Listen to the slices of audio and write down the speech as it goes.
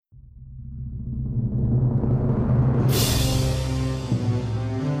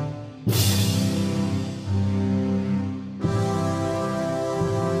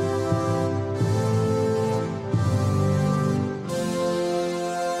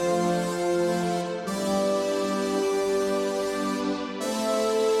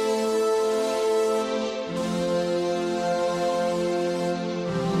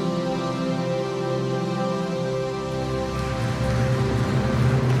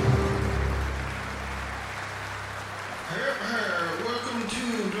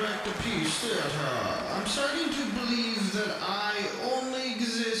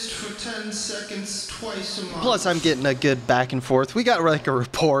seconds twice a month. Plus, I'm getting a good back and forth. We got like a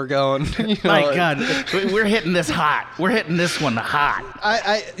rapport going. My God, we're hitting this hot. We're hitting this one hot.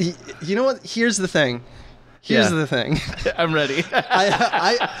 You know what? Here's the thing. I'm ready.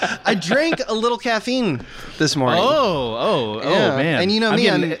 I drank a little caffeine this morning. Oh, man. And you know me,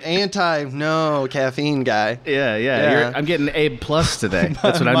 I'm an anti-no caffeine guy. Yeah. I'm getting A+ today.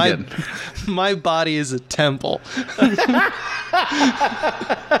 That's what I'm getting. My body is a temple. And,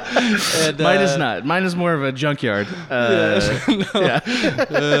 mine is not. Mine is more of a junkyard.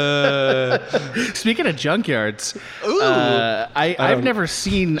 Speaking of junkyards, I've never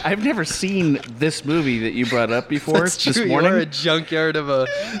seen this movie that you brought up before. That's this true. morning. You're a junkyard of a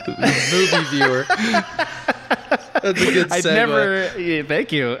movie viewer. That's a good segue.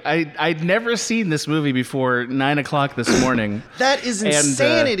 Thank you. I'd never seen this movie before 9 o'clock this morning. That is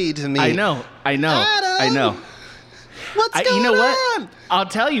insanity to me. I know. What's going you know on? What? I'll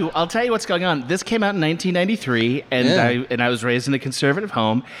tell you what's going on. This came out in 1993, and I was raised in a conservative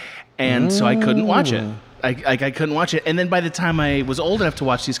home, and so I couldn't watch it. I couldn't watch it. And then by the time I was old enough to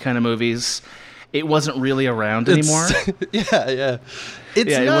watch these kind of movies, it wasn't really around anymore.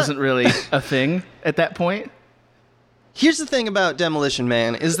 It wasn't really a thing at that point. Here's the thing about Demolition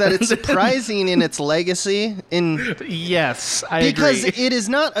Man is that it's surprising in its legacy. Yes, I agree. Because it is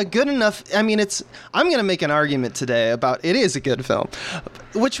not a good enough. I mean, I'm going to make an argument today about it is a good film,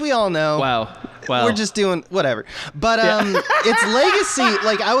 which we all know. Wow. We're just doing whatever. But its legacy,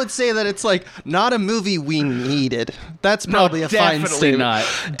 like I would say that it's like not a movie we needed. That's probably a fine statement.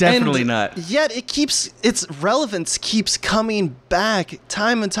 Definitely not. Yet its relevance keeps coming back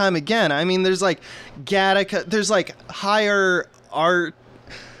time and time again. I mean, there's like Gattaca, there's like higher art.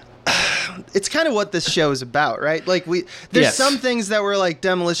 It's kind of what this show is about, right? Like there's some things that were like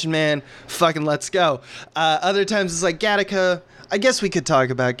Demolition Man, fucking let's go. Other times it's like Gattaca. I guess we could talk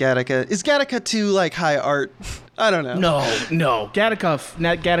about Gattaca. Is Gattaca too like high art? I don't know. No.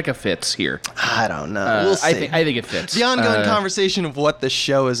 Gattaca fits here. I don't know. We'll see. I think it fits. The ongoing conversation of what the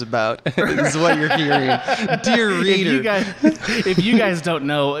show is about is what you're hearing, dear reader. If you guys don't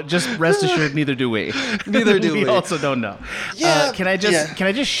know, just rest assured, neither do we. Neither do we. We also don't know. Yeah. Can I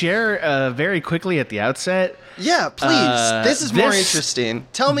just share very quickly at the outset? Yeah, please. This is more interesting.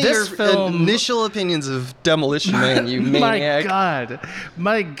 Tell me your initial opinions of Demolition Man, you maniac.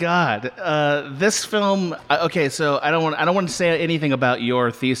 My God. This film. Okay, so I don't want to say anything about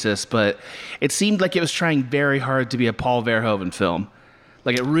your thesis, but it seemed like it was trying very hard to be a Paul Verhoeven film.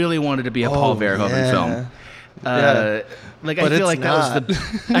 Like it really wanted to be a Paul Verhoeven film. Like I feel like that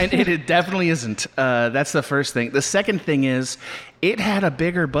was it definitely isn't. That's the first thing. The second thing is it had a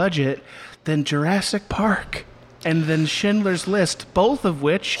bigger budget than Jurassic Park and then Schindler's List, both of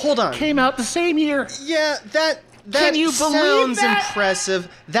which came out the same year. Yeah, that Can you believe that? Impressive.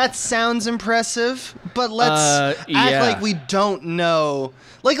 That sounds impressive, but let's act like we don't know.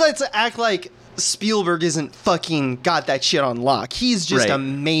 Like, let's act like Spielberg isn't fucking got that shit on lock. He's just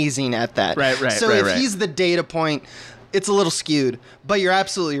amazing at that. Right. So if he's the data point, it's a little skewed, but you're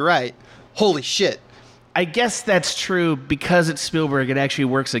absolutely right. Holy shit. I guess that's true because it's Spielberg. It actually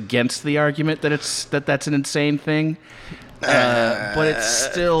works against the argument that that's an insane thing. But it's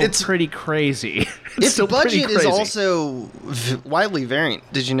still pretty crazy. Its budget is also widely variant.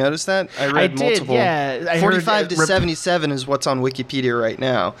 Did you notice that? I read multiple. Yeah, 45 to 77 is what's on Wikipedia right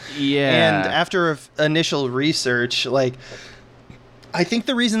now. Yeah. And after initial research, like, I think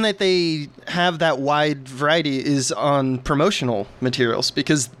the reason that they have that wide variety is on promotional materials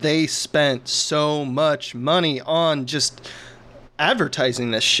because they spent so much money on just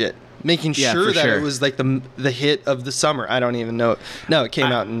advertising this shit. Making sure that it was like the hit of the summer. I don't even know. No, it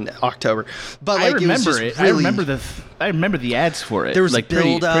came out in October. But like, I remember it. Really, I remember the ads for it. There was like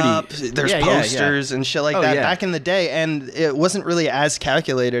build up. There's posters and shit like that back in the day, and it wasn't really as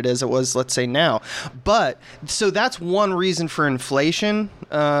calculated as it was, let's say, now. But so that's one reason for inflation.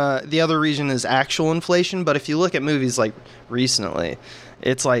 The other reason is actual inflation. But if you look at movies like recently,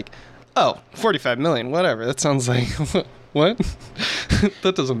 it's like, 45 million, whatever. That sounds like. What?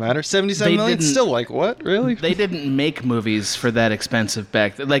 That doesn't matter. 77 million? Still like, what? Really? They didn't make movies for that expensive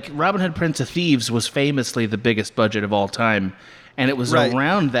back then. Like, Robin Hood, Prince of Thieves was famously the biggest budget of all time. And it was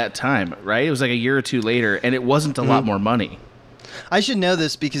around that time, right? It was like a year or two later, and it wasn't a lot more money. I should know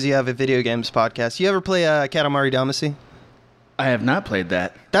this because you have a video games podcast. You ever play Katamari Damacy? I have not played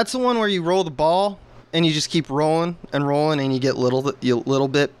that. That's the one where you roll the ball, and you just keep rolling, and you get little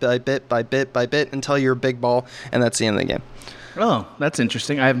bit by bit by bit by bit until you're a big ball, and that's the end of the game. Oh, that's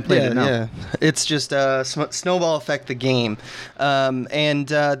interesting. I haven't played it now. Yeah, it's just snowball effect the game, and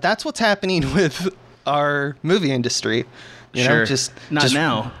that's what's happening with our movie industry. You know, just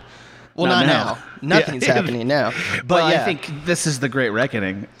now. Well, not now. Nothing's happening now. But I think this is the great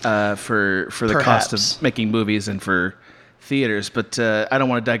reckoning for the cost of making movies and for theaters. But I don't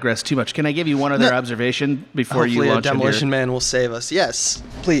want to digress too much. Can I give you one other observation before you launch? Demolition Man will save us. Yes,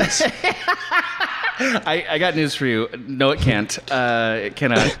 please. I got news for you. No, it can't. It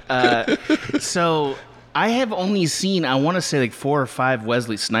cannot. So I have only seen, I want to say, like 4 or 5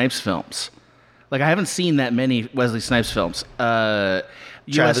 Wesley Snipes films. Like, I haven't seen that many Wesley Snipes films.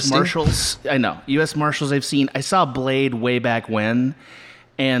 U.S. Marshals, I know. U.S. Marshals I've seen. I saw Blade way back when.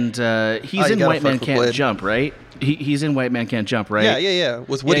 And he's in White Man Can't Jump, right? He's in White Man Can't Jump, right? Yeah.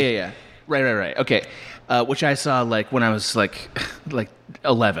 With Woody. Yeah. Right. Okay. Which I saw like when I was like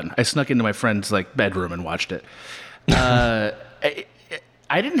 11. I snuck into my friend's like bedroom and watched it.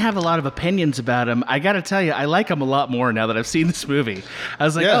 I didn't have a lot of opinions about him. I got to tell you, I like him a lot more now that I've seen this movie. I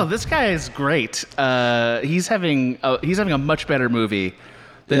was like, oh, this guy is great. He's having a much better movie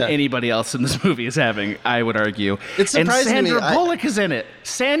than anybody else in this movie is having, I would argue. It's surprising and to me. Sandra Bullock is in it.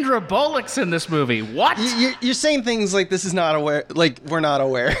 Sandra Bullock's in this movie. What? You're saying things like this is not aware, like we're not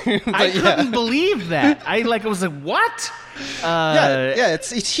aware. I couldn't believe that. I was like, what?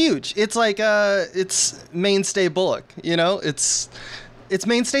 It's huge. It's like it's mainstay Bullock. You know, it's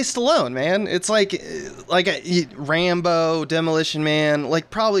mainstay Stallone, man. It's like Rambo, Demolition Man, like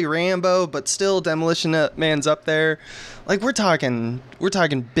probably Rambo, but still Demolition Man's up there. Like we're talking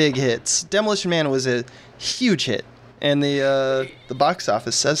big hits. Demolition Man was a huge hit, and the box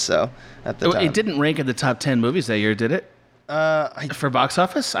office says so at the time. It didn't rank in the top 10 movies that year, did it? For box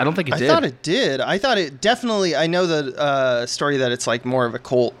office? I don't think it did. I thought it did. I thought it definitely. I know the story that it's like more of a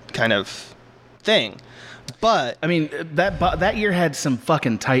cult kind of thing. But I mean, that year had some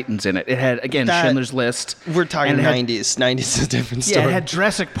fucking titans in it. It had, again, Schindler's List. We're talking 90s. 90s is a different story. Yeah, it had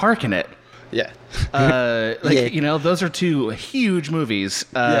Jurassic Park in it. Yeah. You know, those are 2 huge movies.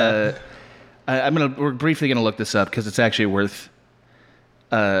 We're briefly gonna look this up because it's actually worth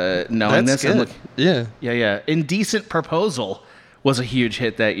knowing That's this. Good. Yeah. Indecent Proposal was a huge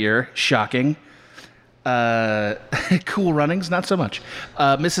hit that year. Shocking. Cool Runnings, not so much.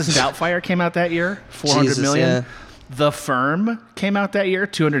 Mrs. Doubtfire came out that year, $400 million. Yeah. The Firm came out that year,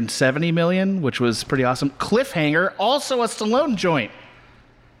 $270 million, which was pretty awesome. Cliffhanger, also a Stallone joint,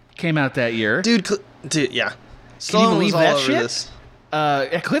 came out that year. Dude, yeah. Can you believe that shit?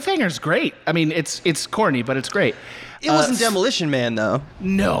 Cliffhanger's great. I mean, it's corny, but it's great. It wasn't Demolition Man, though.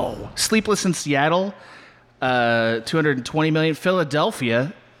 No. Sleepless in Seattle, $220 million.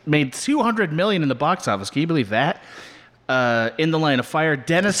 Philadelphia made $200 million in the box office. Can you believe that? In the Line of Fire,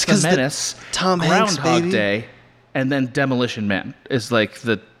 Dennis the Menace, Tom Hanks, Groundhog Day, and then Demolition Man is like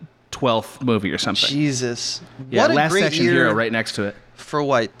the 12th movie or something. Jesus. Yeah, what a Last great Action year Hero right next to it. For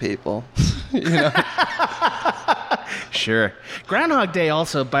white people. You know? Sure. Groundhog Day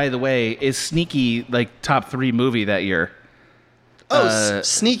also, by the way, is sneaky like top 3 movie that year. Oh,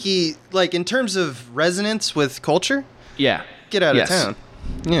 sneaky, like in terms of resonance with culture? Yeah. Get out of town.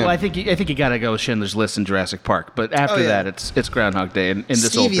 Yeah. Well, I think you gotta go with Schindler's List and Jurassic Park, but after that, it's Groundhog Day and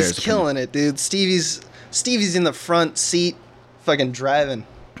this old Bears. Stevie's killing it, dude. Stevie's in the front seat, fucking driving.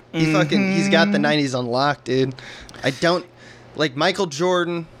 He's got the 90s on lock, dude. I don't like Michael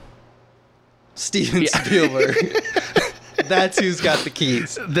Jordan, Steven Spielberg. That's who's got the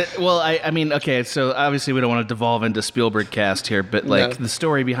keys. I mean, okay, so obviously we don't want to devolve into Spielberg cast here, but like the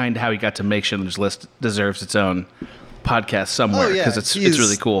story behind how he got to make Schindler's List deserves its own podcast somewhere because it's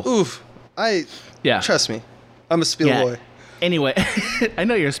really cool. Oof. Trust me. I'm a Spiel boy. Anyway, I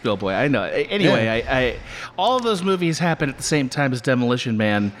know you're a Spiel boy. I know. Anyway, I all of those movies happen at the same time as Demolition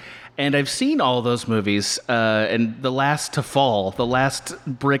Man, and I've seen all of those movies. And the last to fall, the last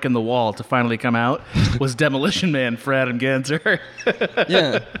brick in the wall to finally come out, was Demolition Man for Adam Ganzer.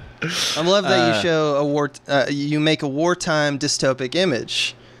 Yeah, I love that you show you make a wartime dystopic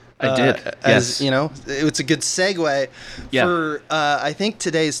image. I did. As you know, it's a good segue for I think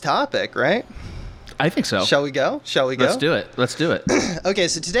today's topic, right? I think so. Shall we go? Let's do it. Okay,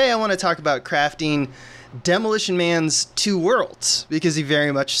 so today I want to talk about crafting Demolition Man's 2 worlds, because he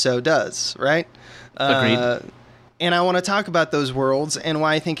very much so does, right? Agreed. And I want to talk about those worlds and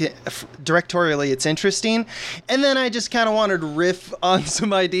why I think directorially it's interesting. And then I just kind of wanted to riff on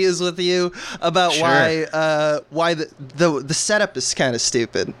some ideas with you about why the setup is kind of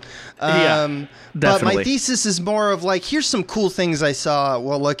stupid. Definitely. But my thesis is more of like, here's some cool things I saw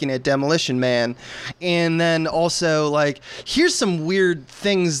while looking at Demolition Man. And then also like, here's some weird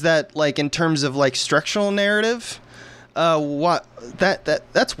things that like in terms of like structural narrative,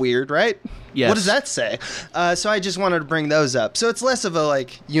 that's weird, right? Yes. What does that say? So I just wanted to bring those up. So it's less of a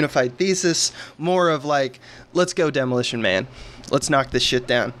like unified thesis, more of like, let's go Demolition Man. Let's knock this shit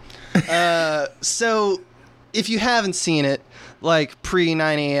down. So if you haven't seen it, like pre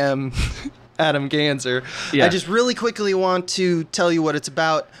 9 a.m. Adam Ganzer, I just really quickly want to tell you what it's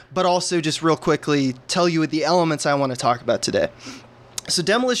about, but also just real quickly tell you the elements I want to talk about today. So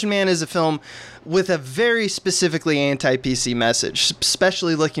Demolition Man is a film with a very specifically anti-PC message,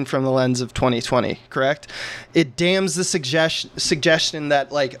 especially looking from the lens of 2020, correct? It damns the suggestion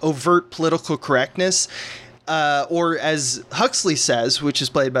that like overt political correctness, or as Huxley says, which is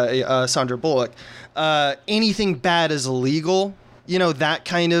played by Sandra Bullock, anything bad is illegal, that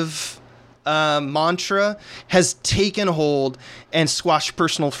kind of mantra has taken hold and squashed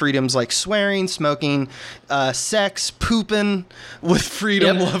personal freedoms like swearing, smoking, sex, pooping with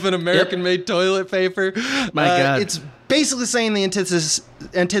freedom, loving American-made toilet paper. My God. It's basically saying the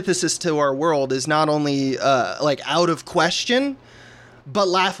antithesis to our world is not only like out of question, but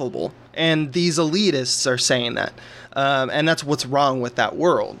laughable. And these elitists are saying that. And that's what's wrong with that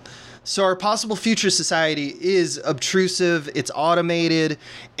world. So our possible future society is obtrusive, it's automated,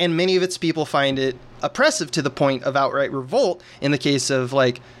 and many of its people find it oppressive to the point of outright revolt, in the case of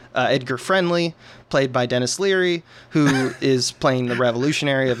like Edgar Friendly, played by Dennis Leary, who is playing the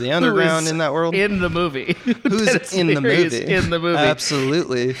revolutionary of the underground in that world. In the movie. Who's in the movie. In the movie.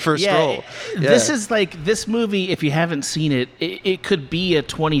 Absolutely. First role. Yeah. This is like, this movie, if you haven't seen it, it could be a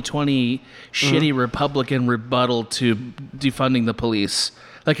 2020 shitty Republican rebuttal to defunding the police.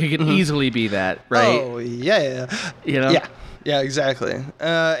 Like, it could easily be that, right? Oh, yeah. Yeah, exactly.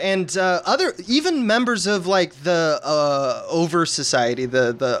 And even members of like the over society,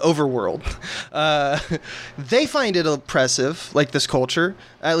 the overworld, they find it oppressive, like this culture.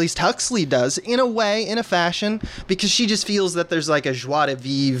 At least Huxley does, in a way, in a fashion, because she just feels that there's like a joie de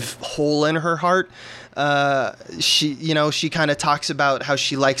vivre hole in her heart. She kind of talks about how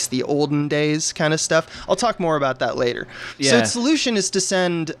she likes the olden days kind of stuff. I'll talk more about that later. Yeah. So its solution is to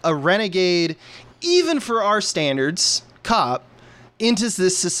send a renegade, even for our standards, cop, into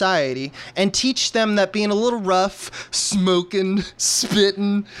this society and teach them that being a little rough, smoking,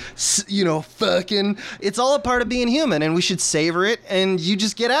 spitting, fucking, it's all a part of being human and we should savor it, and you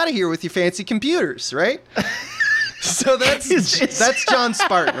just get out of here with your fancy computers, right? So that's John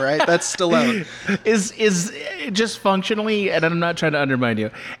Spartan, right? That's Stallone. Is just functionally, and I'm not trying to undermine you,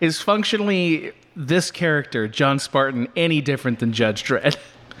 is functionally this character, John Spartan, any different than Judge Dredd?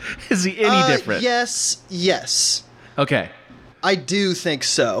 Is he any different? Yes. Okay. I do think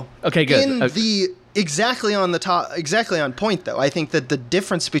so. Okay, good. Exactly on point, though. I think that the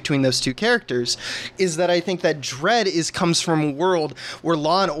difference between those two characters is that I think that Dredd comes from a world where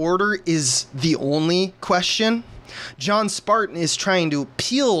law and order is the only question. John Spartan is trying to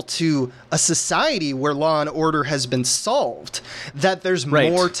appeal to a society where law and order has been solved, that there's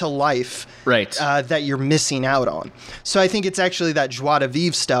more to life that you're missing out on. So I think it's actually that joie de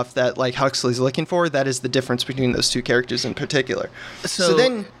vivre stuff that like Huxley's looking for. That is the difference between those two characters in particular. So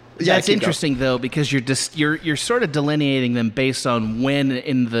then... Yeah, that's interesting, though, because you're sort of delineating them based on when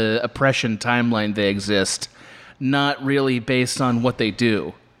in the oppression timeline they exist, not really based on what they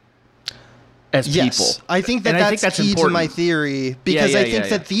do as people. I think that's key important to my theory, because I think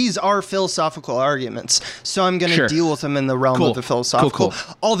that these are philosophical arguments. So I'm going to deal with them in the realm of the philosophical.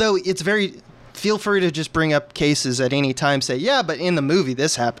 Cool. Although it's very... Feel free to just bring up cases at any time. Say, yeah, but in the movie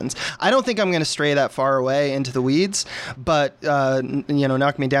this happens. I don't think I'm going to stray that far away into the weeds, but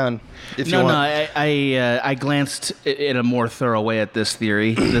knock me down if you want. No, I glanced in a more thorough way at this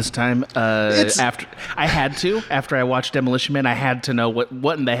theory this time. After I watched Demolition Man, I had to know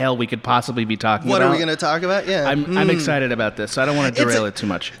what in the hell we could possibly be talking about. What are we going to talk about? Yeah, I'm excited about this. So I don't want to derail it too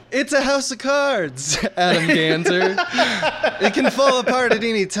much. It's a house of cards, Adam Ganzer. It can fall apart at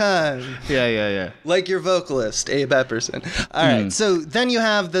any time. Yeah. Like your vocalist, Abe Epperson. All right, so then you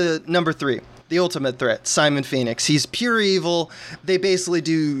have the number 3, the ultimate threat, Simon Phoenix. He's pure evil. They basically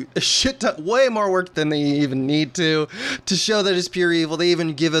do a shit ton, way more work than they even need to show that it's pure evil. They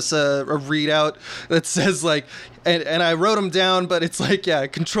even give us a readout that says like, and I wrote them down, but it's like,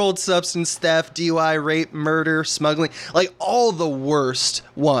 controlled substance theft, DUI, rape, murder, smuggling, like all the worst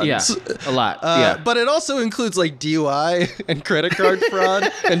ones. Yeah, a lot. But it also includes like DUI and credit card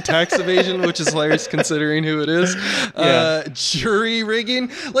fraud and tax evasion, which is hilarious considering who it is. Jury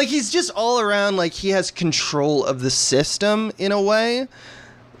rigging. Like he's just all around, like he has control of the system in a way,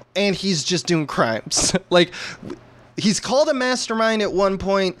 and he's just doing crimes. Like... He's called a mastermind at one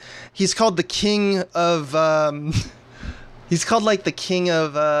point. He's called the king of... he's called like the king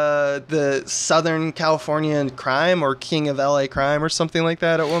of the Southern California crime, or king of LA crime, or something like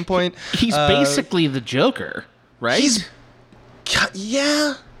that at one point. He's basically the Joker, right?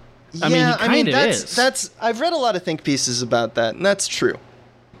 Yeah. I mean, he kind of is. I've read a lot of think pieces about that, and that's true.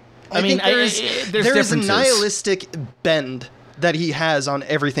 I think there is a nihilistic bend that he has on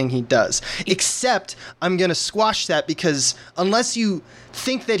everything he does. Except I'm going to squash that because unless you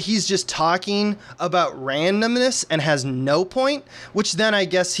think that he's just talking about randomness and has no point, which then I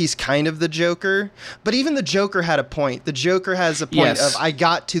guess he's kind of the Joker. But even the Joker had a point. The Joker has a point of, I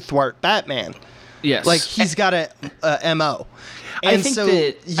got to thwart Batman. Yes. Like, he's got a MO. And so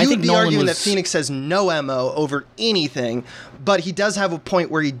you'd be arguing that Phoenix has no MO over anything, but he does have a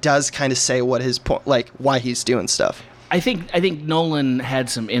point where he does kind of say what his point, like why he's doing stuff. I think Nolan had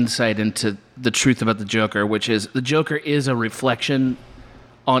some insight into the truth about the Joker, which is the Joker is a reflection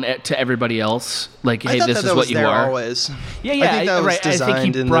on it to everybody else. Like, hey, this is what you are. Always. Yeah, I think that was designed. I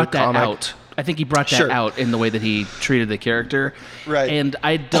think he brought that out. I think he brought that out in the way that he treated the character. Right. And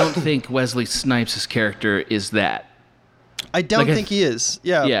I don't think Wesley Snipes' character is that. I don't think he is.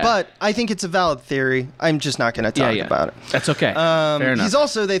 Yeah, but I think it's a valid theory. I'm just not going to talk about it. That's okay. Fair enough. He's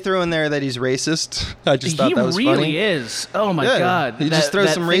also, they throw in there that he's racist. I just thought that was funny. He really is. Oh my God. He just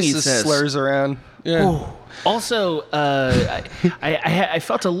throws some racist slurs around. Yeah. Ooh. Also, I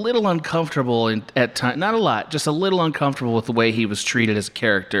felt a little uncomfortable at times. Not a lot, just a little uncomfortable with the way he was treated as a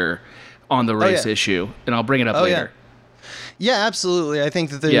character on the race issue. And I'll bring it up later. Yeah, absolutely. I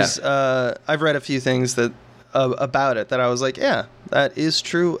think that there's... I've read a few things that about it that I was like, yeah, that is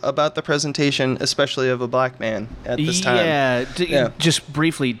true about the presentation, especially of a black man at this time. Just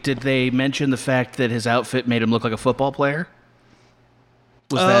briefly, did they mention the fact that his outfit made him look like a football player?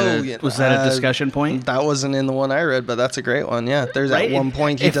 Was that a discussion point? That wasn't in the one I read, but that's a great one. Yeah, there's at one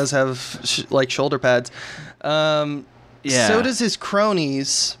point he does have shoulder pads. So does his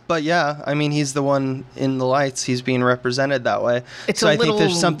cronies, but I mean, he's the one in the lights. He's being represented that way. I think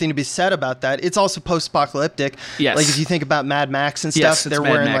there's something to be said about that. It's also post-apocalyptic. Yes. Like if you think about Mad Max and stuff, they're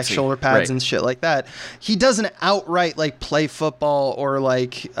wearing like shoulder pads and shit like that. He doesn't outright like play football or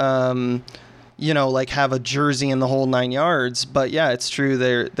like, like have a jersey in the whole 9 yards. But yeah, it's true.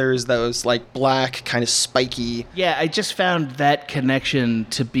 There's those like black kind of spiky. Yeah, I just found that connection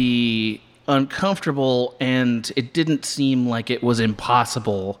to be uncomfortable, and it didn't seem like it was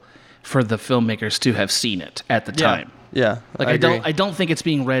impossible for the filmmakers to have seen it at the time. Yeah, like I don't think it's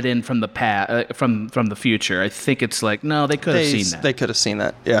being read in from the past, from the future. I think it's like, no, they could have seen that. They could have seen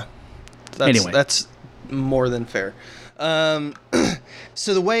that. Yeah. That's more than fair.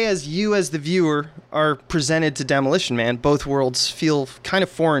 So the way as the viewer are presented to Demolition Man, both worlds feel kind of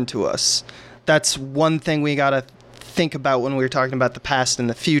foreign to us. That's one thing we gotta think about when we were talking about the past and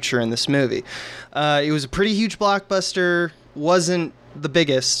the future in this movie. It was a pretty huge blockbuster, wasn't the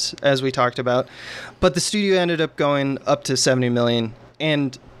biggest, as we talked about, but the studio ended up going up to $70 million.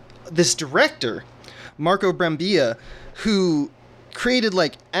 And this director, Marco Brambilla, who created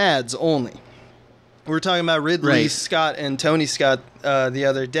like ads only. We were talking about Ridley Scott and Tony Scott the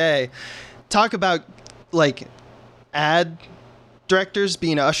other day. Talk about like ad directors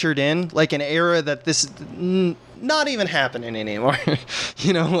being ushered in, like an era that this not even happening anymore.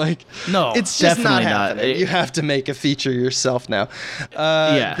 No, it's just not happening. You have to make a feature yourself now.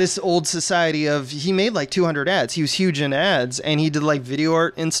 This old society of, he made like 200 ads. He was huge in ads, and he did like video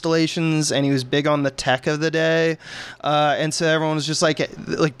art installations, and he was big on the tech of the day. And so everyone was just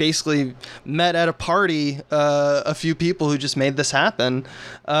like basically met at a party, a few people who just made this happen.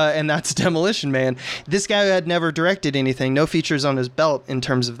 And that's Demolition Man. This guy had never directed anything, no features on his belt in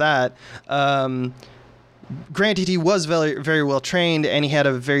terms of that. Granted, he was very, very well trained, and he had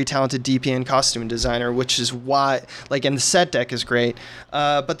a very talented DP and costume designer, which is why, and the set deck is great.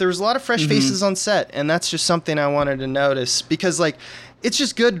 But there was a lot of fresh faces on set, and that's just something I wanted to notice, because, it's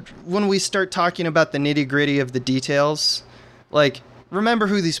just good when we start talking about the nitty-gritty of the details. Remember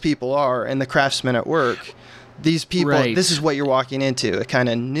who these people are and the craftsmen at work. These people, this is what you're walking into. It kind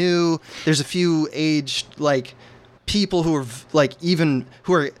of new. There's a few aged, people who are,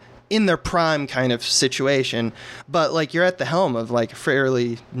 who are in their prime kind of situation, but you're at the helm of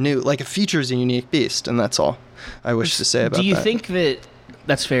fairly new, it features a unique beast, and that's all I wish to say about that. Do you think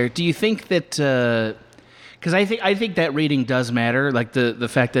that's fair? Do you think that because I think that rating does matter, the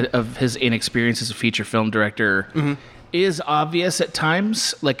fact that of his inexperience as a feature film director is obvious at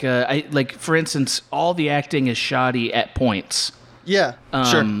times. For instance, all the acting is shoddy at points. Yeah,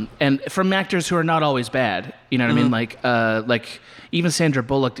 sure. And from actors who are not always bad, you know what I mean? Even Sandra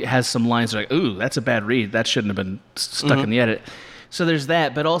Bullock has some lines like, ooh, that's a bad read. That shouldn't have been stuck in the edit. So there's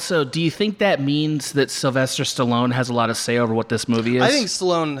that. But also, do you think that means that Sylvester Stallone has a lot of say over what this movie is? I think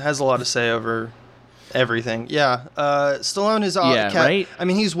Stallone has a lot of say over everything. Yeah. Stallone is... right? I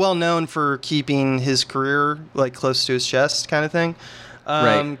mean, he's well known for keeping his career, close to his chest kind of thing.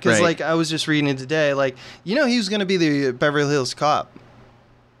 Because, I was just reading it today, he was going to be the Beverly Hills Cop.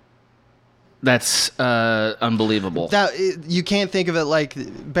 That's unbelievable. You can't think of it like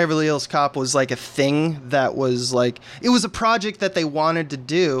Beverly Hills Cop was like a thing that was like, it was a project that they wanted to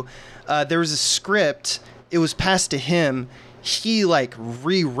do. There was a script. It was passed to him. He like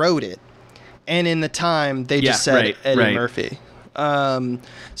rewrote it. And in the time, they just said Eddie Murphy.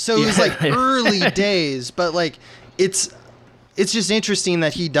 So it was like early days, but like it's just interesting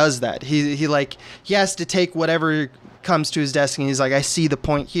that he does that. He has to take whatever comes to his desk and he's like, I see the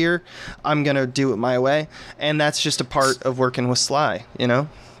point here. I'm going to do it my way. And that's just a part of working with Sly, you know?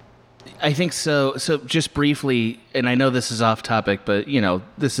 I think so. So just briefly, and I know this is off topic, but you know,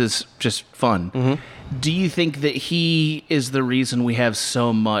 this is just fun. Mm-hmm. Do you think that he is the reason we have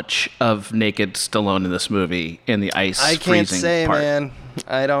so much of naked Stallone in this movie in the ice? I can't say, part? Man.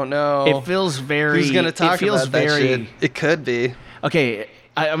 I don't know. It feels very. Who's going to talk about that shit? It could be. Okay,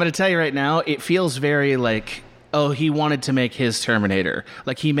 I'm going to tell you right now. It feels very like, oh, he wanted to make his Terminator.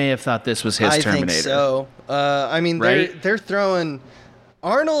 Like he may have thought this was his Terminator. I think so. I mean, right? They're throwing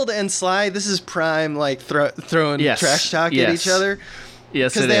Arnold and Sly. This is prime like throwing trash talk at each other.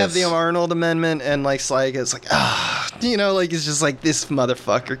 Yes, because they have the Arnold amendment, and like Sly gets like, you know, like it's just like this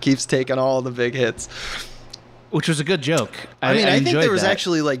motherfucker keeps taking all the big hits. Which was a good joke. I think there was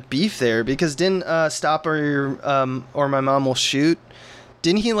actually like beef there because didn't Stop or My Mom Will Shoot?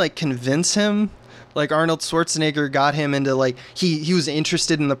 Didn't he like convince him? Like Arnold Schwarzenegger got him into like he was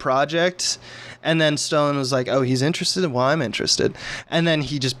interested in the project, and then Stallone was like, oh, he's interested? Well, I'm interested. And then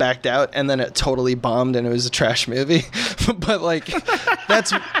he just backed out, and then it totally bombed, and it was a trash movie. But like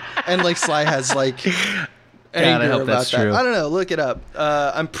that's and like Sly has like anger about that. True. I don't know. Look it up.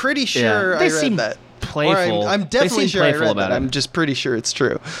 I'm pretty sure I read that. Playful. I'm definitely sure I read that. I'm just pretty sure it's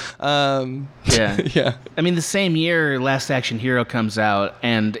true. Yeah. I mean, the same year Last Action Hero comes out,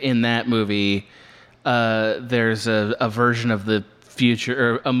 and in that movie, there's a version of the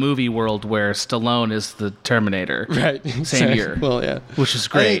future, or a movie world where Stallone is the Terminator. Right. Same year. Well, yeah. Which is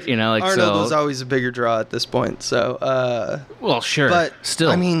great, you know. Like Arnold was always a bigger draw at this point. So. Well, sure. But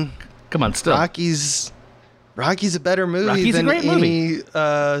still, I mean, come on, still. Rocky's a better movie than any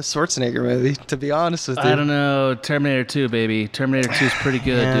Schwarzenegger movie, to be honest with you. I don't know. Terminator 2, baby. Terminator 2 is pretty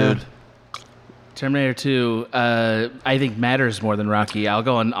good, dude. Terminator 2, I think matters more than Rocky. I'll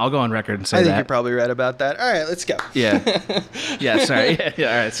go on record and say that. I think you're probably right about that. All right, let's go. Yeah. Sorry.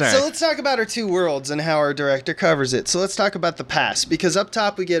 Yeah, all right, sorry. So let's talk about our two worlds and how our director covers it. So let's talk about the past, because up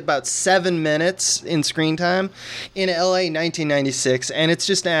top we get about 7 minutes in screen time in LA 1996, and it's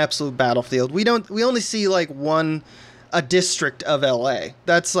just an absolute battlefield. We only see like a district of LA.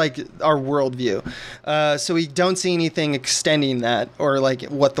 That's like our worldview. So we don't see anything extending that or like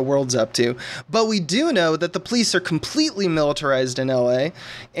what the world's up to. But we do know that the police are completely militarized in LA,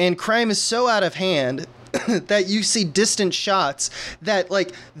 and crime is so out of hand that you see distant shots that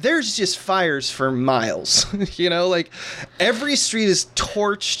like there's just fires for miles. You know, like every street is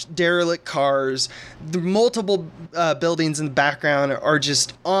torched, derelict cars. The multiple buildings in the background are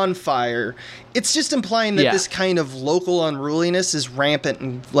just on fire. It's just implying that this kind of local unruliness is rampant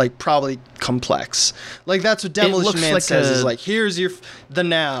and like probably complex. Like that's what Demolition Man says is like, here's the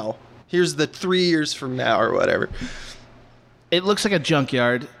now. Here's the 3 years from now or whatever. It looks like a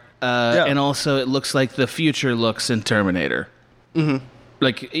junkyard. And also it looks like the future looks in Terminator. Mm-hmm.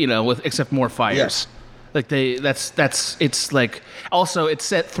 Like, you know, except more fires. Yes. Like it's like, also it's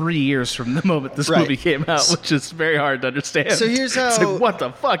set 3 years from the moment this movie came out, which is very hard to understand. So here's how, it's like, what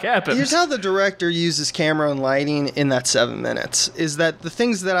the fuck happened? Here's how the director uses camera and lighting in that 7 minutes, is that the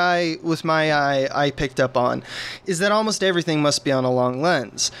things that with my eye, I picked up on is that almost everything must be on a long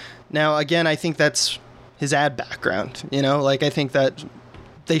lens. Now, again, I think that's his ad background, you know, like I think that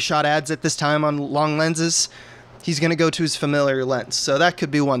they shot ads at this time on long lenses. He's going to go to his familiar lens. So that could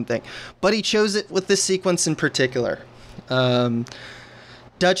be one thing. But he chose it with this sequence in particular.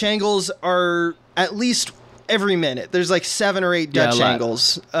 Dutch angles are at least every minute. There's like 7 or 8 Dutch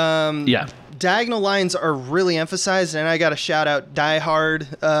angles. Diagonal lines are really emphasized, and I got to shout out Die Hard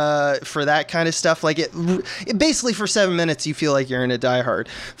for that kind of stuff. Like it basically for 7 minutes you feel like you're in a Die Hard.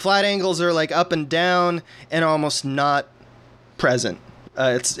 Flat angles are like up and down and almost not present.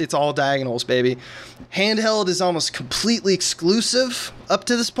 It's all diagonals, baby. Handheld is almost completely exclusive up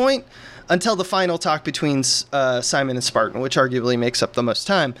to this point until the final talk between Simon and Spartan, which arguably makes up the most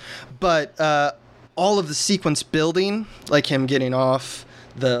time. But all of the sequence building, like him getting off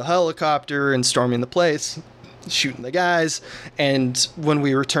the helicopter and storming the place, shooting the guys, and when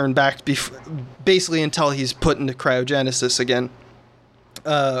we return back, basically until he's put into cryogenesis again,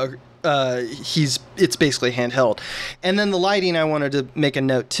 it's basically handheld. And then the lighting, I wanted to make a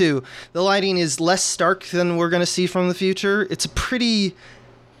note too. The lighting is less stark than we're going to see from the future. It's a pretty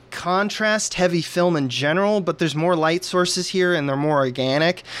contrast heavy film in general, but there's more light sources here and they're more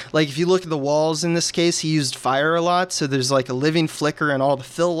organic. Like if you look at the walls in this case, he used fire a lot, so there's like a living flicker in all the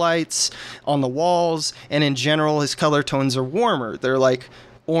fill lights on the walls, and in general his color tones are warmer. They're like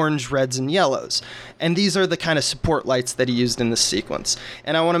orange, reds, and yellows. And these are the kind of support lights that he used in this sequence.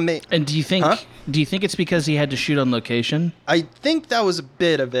 And I want to make... And do you think it's because he had to shoot on location? I think that was a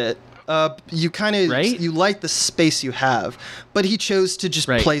bit of it. You kind of you light the space you have, but he chose to just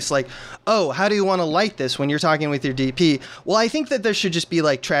place like, oh, how do you want to light this when you're talking with your DP? Well, I think that there should just be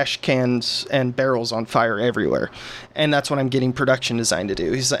like trash cans and barrels on fire everywhere, and that's what I'm getting production design to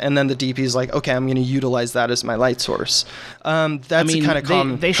do. And then the DP is like, okay, I'm going to utilize that as my light source. That's the kind of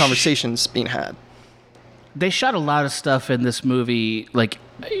conversations being had. They shot a lot of stuff in this movie like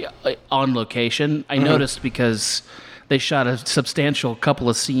on location. I noticed because they shot a substantial couple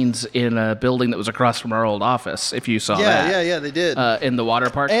of scenes in a building that was across from our old office, if you saw that. Yeah, they did. In the water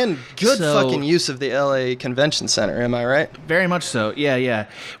park. And good fucking use of the LA Convention Center, am I right? Very much so, yeah.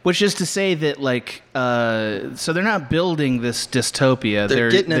 Which is to say that, like, so they're not building this dystopia.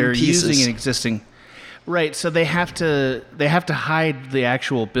 They're using an existing... Right, so they have to hide the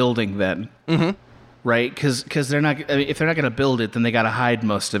actual building then. Mm-hmm. Right? Because they're not... if they're not going to build it, then they got to hide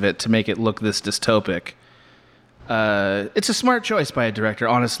most of it to make it look this dystopic. It's a smart choice by a director,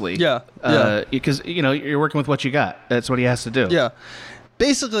 honestly. Yeah. Because, you're working with what you got. That's what he has to do. Yeah.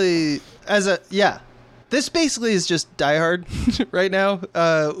 Basically, this basically is just Die Hard right now,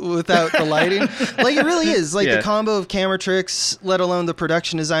 without the lighting. Like, it really is. Like, the combo of camera tricks, let alone the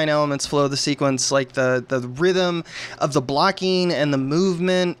production design elements, flow of the sequence, like the rhythm of the blocking and the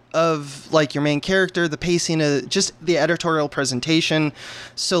movement of, like, your main character, the pacing, just the editorial presentation.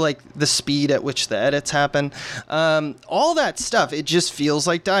 So, like, the speed at which the edits happen. All that stuff, it just feels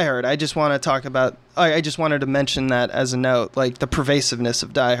like Die Hard. I just want to talk about... I just wanted to mention that as a note, like the pervasiveness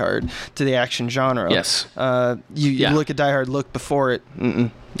of Die Hard to the action genre. Yes. You look at Die Hard, look before it,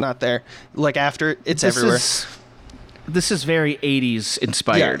 not there. Like after it, it's everywhere. This is very 80s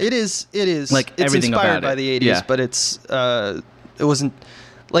inspired. Yeah, it is. Like it's everything inspired about by the 80s, but it's it wasn't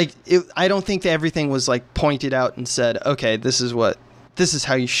like I don't think that everything was like pointed out and said, okay, this is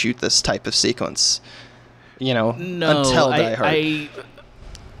how you shoot this type of sequence. Until Die Hard.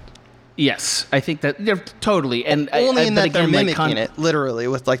 Yes, I think that they're totally, and only in that they're mimicking it literally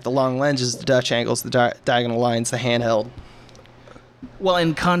with like the long lenses, the Dutch angles, the diagonal lines, the handheld. Well,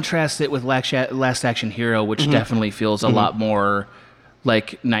 and contrast it with Last Action Hero, which definitely feels a lot more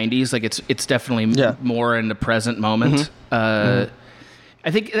like 90s. Like it's definitely more in the present moment. I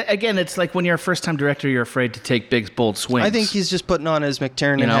think again, it's like when you're a first-time director, you're afraid to take big, bold swings. I think he's just putting on his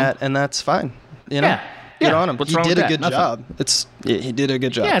McTiernan hat, and that's fine. Yeah. Good on him. What's he wrong did with a good that? job. He did a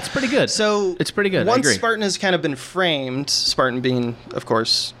good job. Yeah, it's pretty good. So it's pretty good. Once Spartan has kind of been framed, Spartan being, of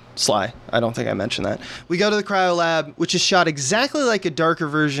course, Sly. I don't think I mentioned that. We go to the cryo lab, which is shot exactly like a darker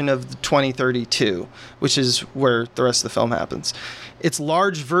version of 2032, which is where the rest of the film happens. It's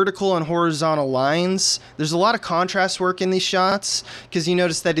large vertical and horizontal lines. There's a lot of contrast work in these shots because you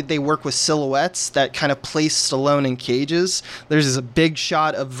notice that they work with silhouettes that kind of place Stallone in cages. There's a big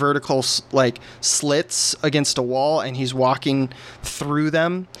shot of vertical like slits against a wall, and he's walking through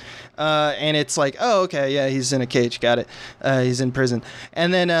them. And it's like, oh, okay, yeah, he's in a cage, got it. He's in prison.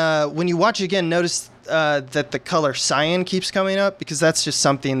 And then when you watch again, notice that the color cyan keeps coming up because that's just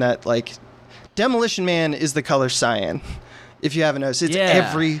something that, like, Demolition Man is the color cyan. If you haven't noticed, it's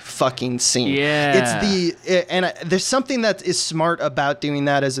every fucking scene. Yeah. There's something that is smart about doing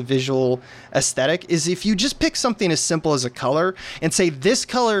that as a visual aesthetic is if you just pick something as simple as a color and say, this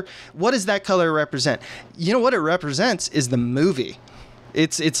color, what does that color represent? You know what it represents is the movie.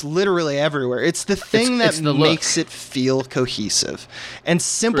 It's literally everywhere. It's the thing that makes it feel cohesive. And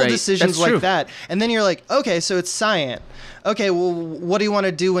simple decisions like that. And then you're like, okay, so it's cyan. Okay, well, what do you want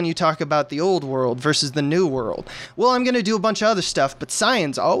to do when you talk about the old world versus the new world? Well, I'm going to do a bunch of other stuff, but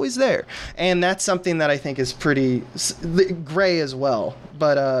cyan's always there. And that's something that I think is pretty gray as well.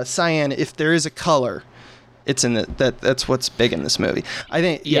 But cyan, if there is a color, it's in that's what's big in this movie. I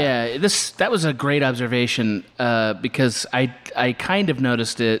think. Yeah, that was a great observation because I kind of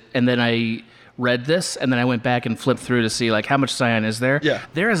noticed it, and then I read this, and then I went back and flipped through to see like how much cyan is there. Yeah,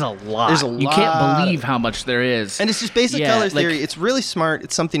 there is a lot. There's a lot. You can't believe how much there is. And it's just basic color theory. It's really smart.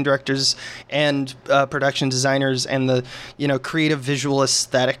 It's something directors and production designers and the creative visual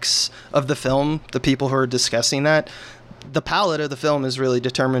aesthetics of the film, the people who are discussing that, the palette of the film is really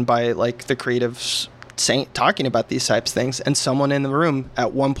determined by like the creatives talking about these types of things, and someone in the room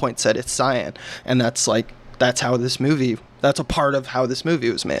at one point said it's cyan, and that's a part of how this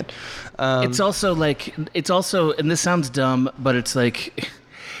movie was made. It's also, and this sounds dumb, but it's like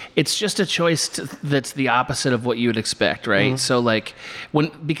it's just a choice that's the opposite of what you would expect, right? So like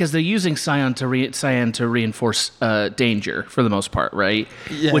because they're using cyan to reinforce danger for the most part, right?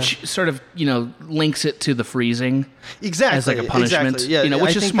 Yeah. Which sort of links it to the freezing exactly as like a punishment, exactly. Yeah,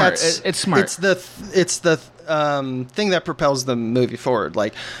 which I is think smart. It's smart. It's the thing that propels the movie forward.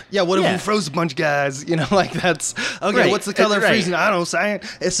 Like, what if we froze a bunch of guys? Like that's okay. Right. What's the color of Right. freezing? I don't know, cyan.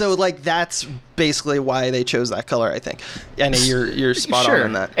 And so like that's basically why they chose that color. I think. I know you're spot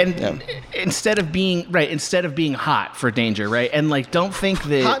on that. And instead of being hot for danger, right? And like, don't think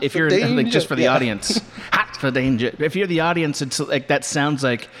that Hot if for you're like danger. just for the audience, hot for danger. If you're the audience, it's like that sounds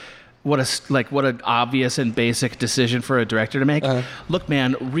like what an obvious and basic decision for a director to make. Look,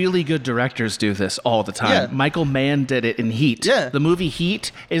 man, really good directors do this all the time. Yeah. Michael Mann did it in Heat. Yeah. The movie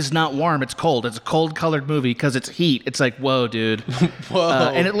Heat is not warm; it's cold. It's a cold-colored movie because it's heat. It's like, whoa, dude.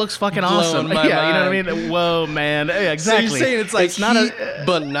 Whoa. And it looks fucking Blown awesome. my Yeah, you know mind. what I mean? Whoa, man. Yeah, exactly. So you're saying it's like it's not heat,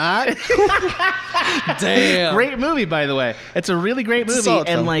 but not. Damn. Great movie, by the way. It's a really great It's a movie, solid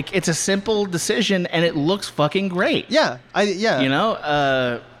and film. like it's a simple decision, and it looks fucking great. Yeah.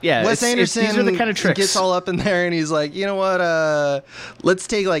 Wes Anderson these are the kind of tricks. gets all up in there and he's like, you know what? Let's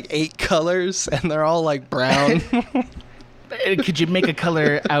take like 8 colors and they're all like brown. Could you make a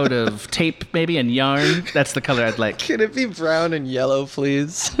color out of tape, maybe, and yarn? That's the color I'd like. Can it be brown and yellow,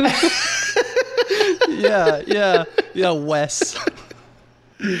 please? yeah, Wes.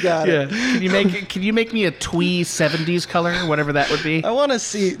 You got Yeah. it. Can you make me a twee 70s color, whatever that would be? I want to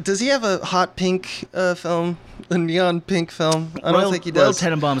see. Does he have a hot pink film? A neon pink film? I don't think he Royal does.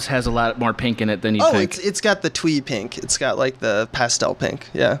 Tenenbaums has a lot more pink in it than you Oh, think. it's got the twee pink. It's got like the pastel pink.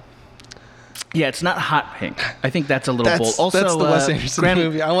 Yeah. Yeah, it's not hot pink. I think that's a little bold. Also, that's the Wes Anderson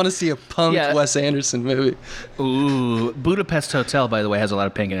movie. I want to see a punk Yeah. Wes Anderson movie. Ooh, Budapest Hotel, by the way, has a lot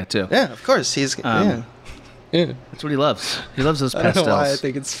of pink in it too. Yeah, of course. He's yeah. That's what he loves. He loves those I don't pastels. know why I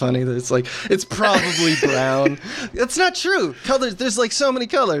think it's funny that it's like it's probably brown. That's not true. Colors. There's like so many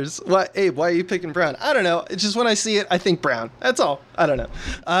colors. Why, Abe? Why are you picking brown? I don't know. It's just when I see it, I think brown. That's all. I don't know.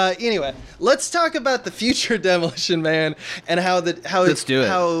 Anyway, let's talk about the future Demolition Man and how Let's do it.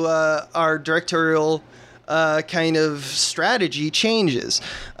 How our directorial kind of strategy changes.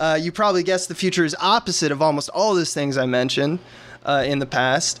 You probably guessed the future is opposite of almost all those things I mentioned in the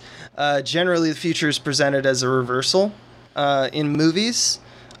past. Generally, the future is presented as a reversal in movies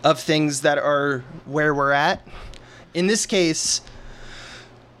of things that are where we're at. In this case,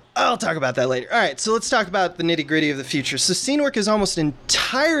 I'll talk about that later. All right, so let's talk about the nitty-gritty of the future. So scene work is almost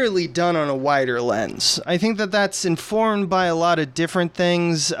entirely done on a wider lens. I think that that's informed by a lot of different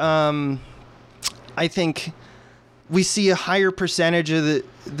things. I think we see a higher percentage of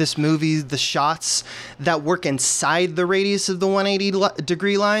this movie, the shots that work inside the radius of the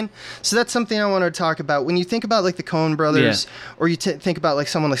 180-degree line. So that's something I want to talk about. When you think about like the Coen brothers, or you think about like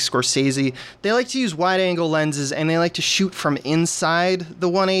someone like Scorsese, they like to use wide-angle lenses and they like to shoot from inside the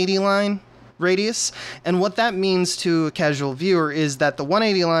 180 line radius. And what that means to a casual viewer is that the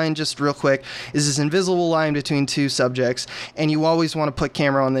 180 line, just real quick, is this invisible line between two subjects, and you always want to put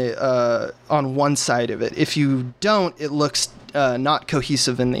camera on one side of it. If you don't, it looks not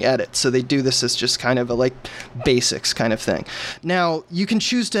cohesive in the edit. So they do this as just kind of a like basics kind of thing. Now, you can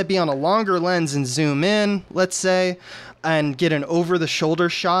choose to be on a longer lens and zoom in, let's say, and get an over-the-shoulder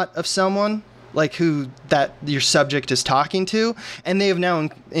shot of someone like who that your subject is talking to, and they have now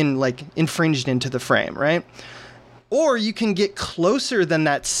infringed into the frame, right? Or you can get closer than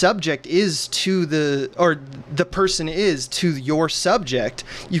that subject is to the person is to your subject.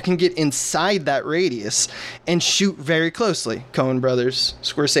 You can get inside that radius and shoot very closely. Coen brothers,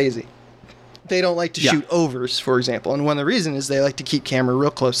 Scorsese. They don't like to shoot overs, for example, and one of the reasons is they like to keep camera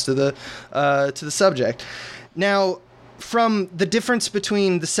real close to the subject. Now, from the difference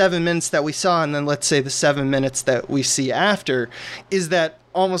between the 7 minutes that we saw and then let's say the 7 minutes that we see after is that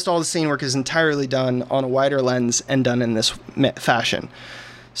almost all the scene work is entirely done on a wider lens and done in this fashion.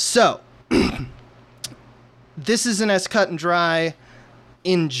 So, this isn't as cut and dry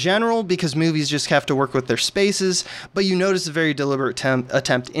in general because movies just have to work with their spaces, but you notice a very deliberate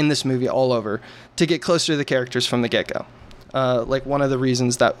attempt in this movie all over to get closer to the characters from the get-go. Like one of the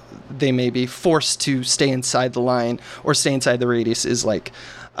reasons that they may be forced to stay inside the line or stay inside the radius is like,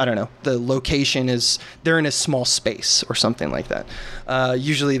 I don't know, the location is, they're in a small space or something like that.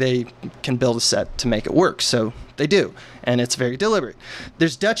 Usually they can build a set to make it work, so they do, and it's very deliberate.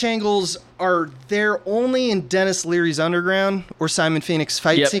 There's Dutch angles are there only in Dennis Leary's Underground or Simon Phoenix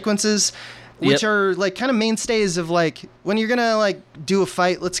fight sequences, which are like kind of mainstays of like when you're gonna like do a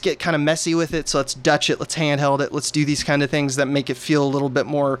fight, let's get kind of messy with it. So let's Dutch it, let's handheld it, let's do these kind of things that make it feel a little bit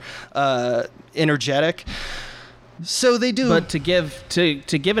more energetic. So they do. But to give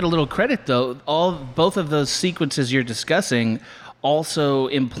it a little credit, though, both of those sequences you're discussing also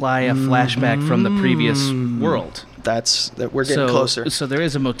imply a flashback from the previous world. We're getting closer. So there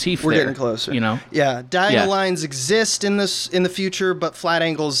is a motif. We're there, getting closer. You know. Yeah, diagonal lines exist in the future, but flat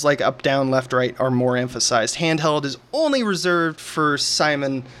angles like up, down, left, right are more emphasized. Handheld is only reserved for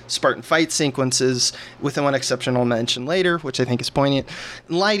Simon Spartan fight sequences, with one exception I'll mention later, which I think is poignant.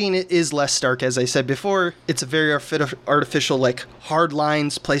 Lighting is less stark, as I said before. It's a very artificial, like hard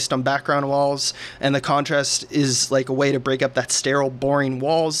lines placed on background walls, and the contrast is like a way to break up that sterile, boring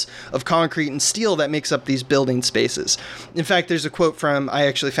walls of concrete and steel that makes up these building spaces. In fact, there's a quote I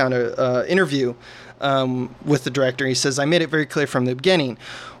actually found an interview with the director. He says, "I made it very clear from the beginning,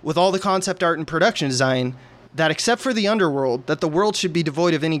 with all the concept art and production design, that except for the underworld, that the world should be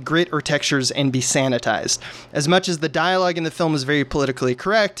devoid of any grit or textures and be sanitized. As much as the dialogue in the film is very politically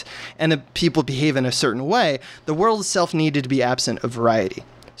correct and the people behave in a certain way, the world itself needed to be absent of variety."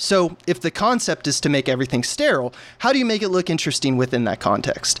 So if the concept is to make everything sterile, how do you make it look interesting within that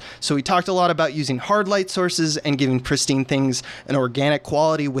context? So we talked a lot about using hard light sources and giving pristine things an organic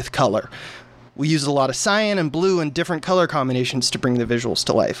quality with color. We used a lot of cyan and blue and different color combinations to bring the visuals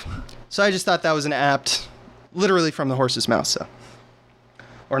to life. So I just thought that was an apt, literally from the horse's mouth, so.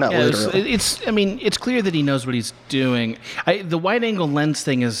 Or not literally. It's clear that he knows what he's doing. The wide-angle lens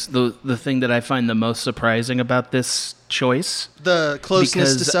thing is the thing that I find the most surprising about this choice. The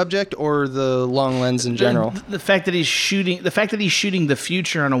closeness to subject, or the long lens in general? The fact that he's shooting the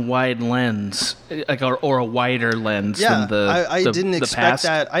future on a wide lens, like or a wider lens than I didn't expect past.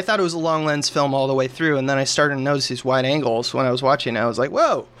 that. I thought it was a long lens film all the way through, and then I started to notice these wide angles when I was watching it. I was like,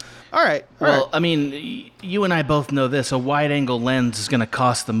 whoa. All right. Well, I mean, you and I both know this. A wide-angle lens is going to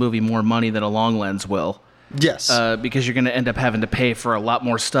cost the movie more money than a long lens will. Yes. Because you're going to end up having to pay for a lot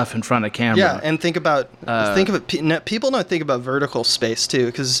more stuff in front of camera. Yeah, and think about people don't think about vertical space too,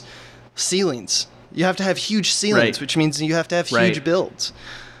 because ceilings. You have to have huge ceilings, which means you have to have huge builds.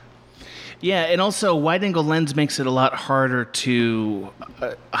 Yeah, and also wide-angle lens makes it a lot harder to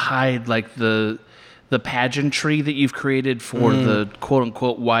hide like the pageantry that you've created for the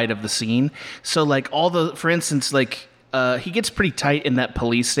quote-unquote wide of the scene. So like for instance, like he gets pretty tight in that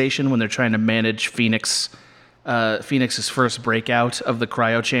police station when they're trying to manage Phoenix's first breakout of the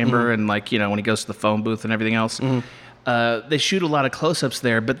cryo chamber, and like, you know, when he goes to the phone booth and everything else. They shoot a lot of close-ups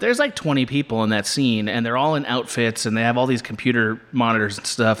there, but there's like 20 people in that scene, and they're all in outfits, and they have all these computer monitors and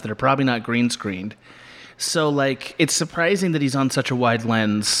stuff that are probably not green screened. So, like, it's surprising that he's on such a wide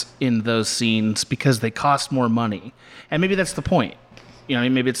lens in those scenes because they cost more money. And maybe that's the point. You know,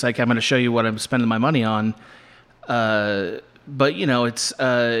 maybe it's like, I'm going to show you what I'm spending my money on. But, you know, it's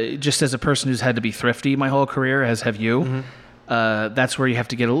just as a person who's had to be thrifty my whole career, as have you, that's where you have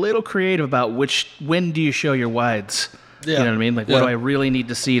to get a little creative about when do you show your wides? Yeah. You know what I mean? Like, what do I really need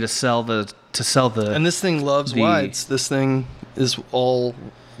to see to sell the... And this thing loves wides. This thing is all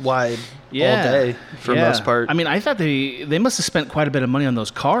wide all day for most part. I mean, I thought they must have spent quite a bit of money on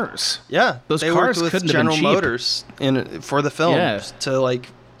those cars. Yeah, those they cars worked with couldn't General have been cheap. Motors for the film to like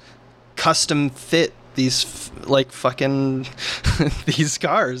custom fit these like fucking these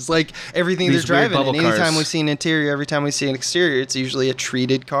cars, like everything these they're driving. And anytime cars. we see an interior, every time we see an exterior, it's usually a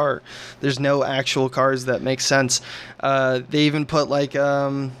treated car. There's no actual cars that make sense. They even put like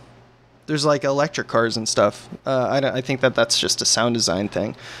there's like electric cars and stuff. I think that's just a sound design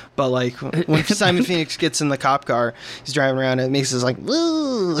thing. But like when Simon Phoenix gets in the cop car, he's driving around and it makes this like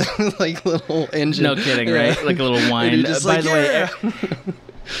woo, like little engine. No kidding, right? Like a little whine. By the way,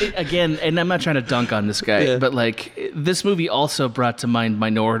 again, and I'm not trying to dunk on this guy, but like this movie also brought to mind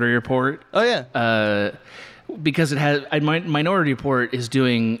Minority Report. Oh yeah. Because it has Minority Report is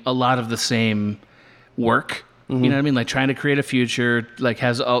doing a lot of the same work. You know what I mean? Like trying to create a future, like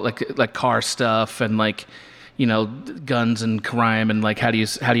has all like car stuff and like, you know, guns and crime and like how do you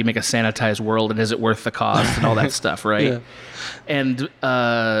make a sanitized world and is it worth the cost and all that stuff, right? Yeah. And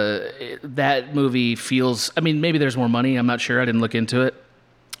that movie feels. I mean, maybe there's more money. I'm not sure. I didn't look into it.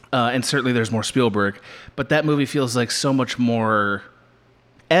 And certainly there's more Spielberg, but that movie feels like so much more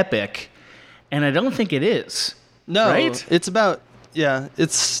epic, and I don't think it is. No, right? It's about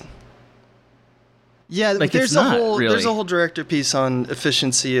it's. Yeah, like there's really. There's a whole director piece on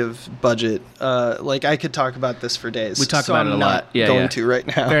efficiency of budget. Like I could talk about this for days. We talk about it a lot. Yeah, going to right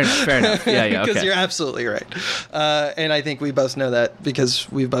now. Fair enough. Yeah. Because okay. you're absolutely right, and I think we both know that because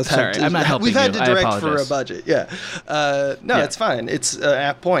we've both had. I'm not helping we've had you. to direct I for a budget. Yeah. It's fine. It's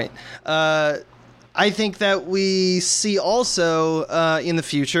at point. I think that we see also in the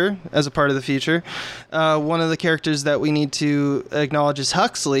future, as a part of the future, one of the characters that we need to acknowledge is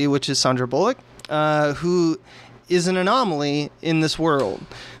Huxley, which is Sandra Bullock. Who is an anomaly in this world.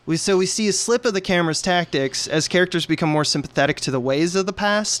 We see a slip of the camera's tactics as characters become more sympathetic to the ways of the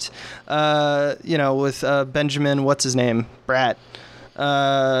past. With Benjamin, what's his name? Bratt.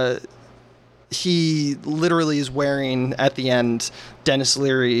 He literally is wearing, at the end, Dennis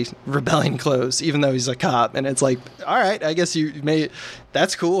Leary rebellion clothes, even though he's a cop. And it's like, all right, I guess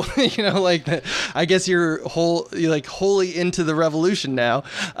that's cool. I guess you're wholly into the revolution now.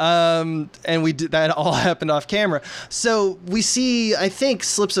 And that all happened off camera. So we see, I think,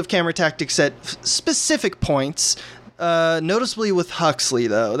 slips of camera tactics at specific points, noticeably with Huxley,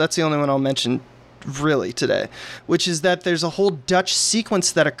 though. That's the only one I'll mention really today, which is that there's a whole Dutch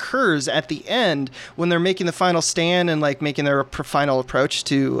sequence that occurs at the end when they're making the final stand and making their final approach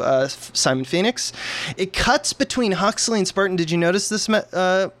to Simon Phoenix. It cuts between Huxley and Spartan. Did you notice this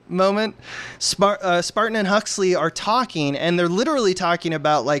moment? Spartan and Huxley are talking, and they're literally talking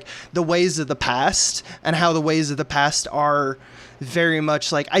about the ways of the past and how the ways of the past are very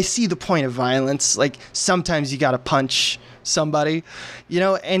much I see the point of violence. Sometimes you got to punch somebody,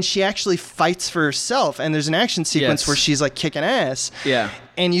 and she actually fights for herself, and there's an action sequence where she's kicking ass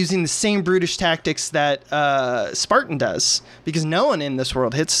and using the same brutish tactics that Spartan does, because no one in this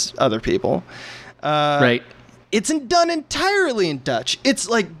world hits other people. Right. It's done entirely in Dutch. It's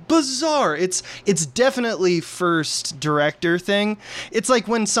bizarre. It's definitely first director thing. It's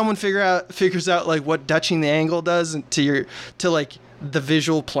when someone figures out what Dutching the angle does to the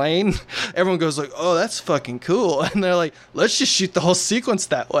visual plane. Everyone goes oh, that's fucking cool. And they're let's just shoot the whole sequence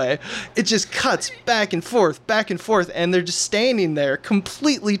that way. It just cuts back and forth, and they're just standing there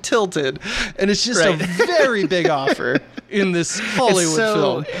completely tilted. And it's just a very big offer in this Hollywood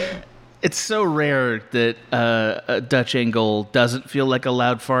film. It's so rare that a Dutch angle doesn't feel like a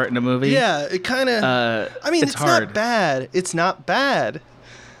loud fart in a movie. Yeah, it kind of... it's hard. Not bad. It's not bad.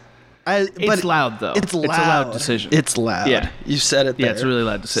 It's loud, though. It's loud. It's a loud decision. It's loud. Yeah. You said it there. Yeah, it's a really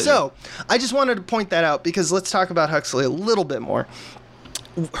loud decision. So, I just wanted to point that out because let's talk about Huxley a little bit more.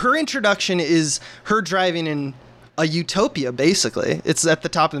 Her introduction is her driving in a utopia, basically. It's at the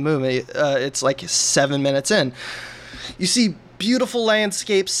top of the movie. It's 7 minutes in. You see beautiful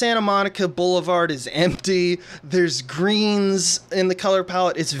landscape. Santa Monica Boulevard is empty. There's greens in the color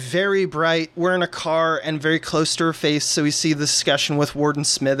palette. It's very bright. We're in a car and very close to her face, so we see the discussion with Warden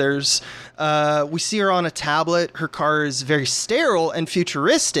Smithers. We see her on a tablet. Her car is very sterile and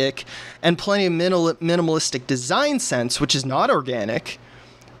futuristic and plenty of minimalistic design sense, which is not organic.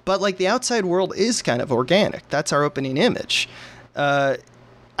 But the outside world is kind of organic. That's our opening image. I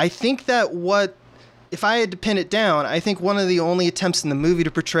think that if I had to pin it down, I think one of the only attempts in the movie to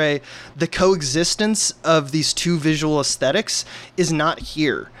portray the coexistence of these two visual aesthetics is not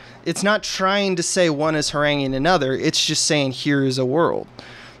here. It's not trying to say one is haranguing another. It's just saying here is a world.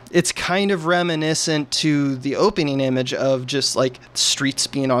 It's kind of reminiscent to the opening image of just streets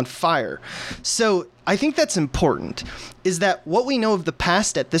being on fire. So I think that's important, is that what we know of the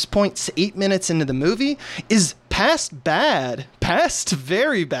past at this point, 8 minutes into the movie, is past bad, past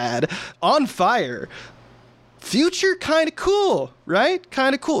very bad, on fire. Future kind of cool, right?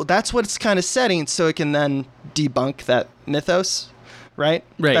 Kind of cool. That's what it's kind of setting, so it can then debunk that mythos. Right?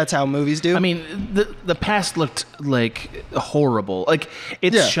 That's how movies do. I mean, the past looked horrible.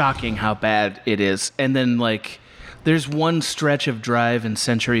 It's shocking how bad it is. And then there's one stretch of drive in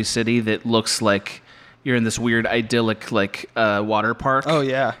Century City that looks like you're in this weird idyllic water park. Oh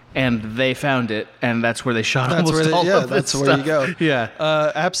yeah. And they found it, and that's where they shot that's almost all of that's this where stuff. you go.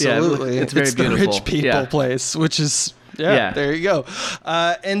 Yeah. Absolutely. Yeah, it's very beautiful. The rich people place, which is there you go.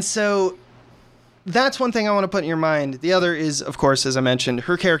 And so that's one thing I want to put in your mind. The other is, of course, as I mentioned,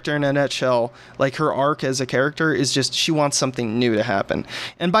 her character in a nutshell, her arc as a character is just she wants something new to happen.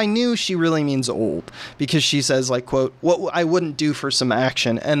 And by new, she really means old, because she says, quote, what I wouldn't do for some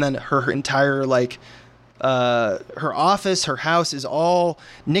action. And then her entire, her office, her house is all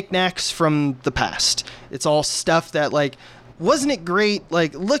knickknacks from the past. It's all stuff that, wasn't it great?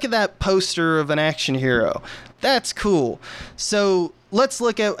 Look at that poster of an action hero. That's cool. So let's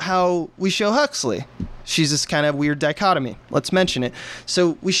look at how we show Huxley. She's this kind of weird dichotomy. Let's mention it.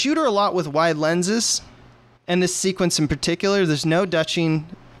 So we shoot her a lot with wide lenses, and this sequence in particular, there's no Dutching,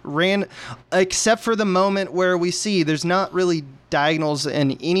 except for the moment where we see there's not really diagonals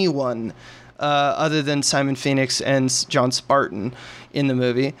in anyone other than Simon Phoenix and John Spartan in the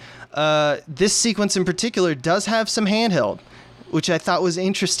movie. This sequence in particular does have some handheld, which I thought was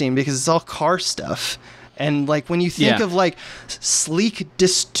interesting because it's all car stuff. And when you think of sleek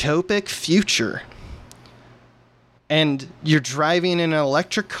dystopic future, and you're driving in an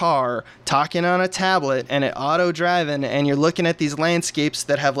electric car, talking on a tablet, and it auto-driving, and you're looking at these landscapes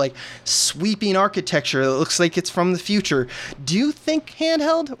that have like sweeping architecture that looks like it's from the future. Do you think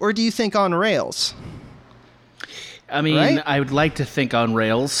handheld, or do you think on rails? I mean, right? I would like to think on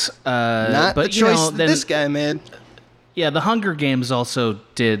rails. Not but, the choice that this guy made. Yeah, the Hunger Games also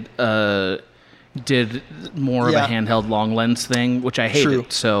did more of a handheld long lens thing, which I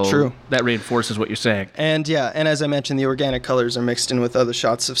hated. So that reinforces what you're saying. And as I mentioned, the organic colors are mixed in with other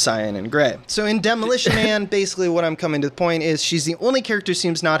shots of cyan and gray. So in Demolition Man, basically what I'm coming to the point is she's the only character who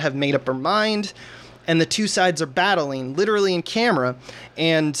seems not have made up her mind, and the two sides are battling, literally in camera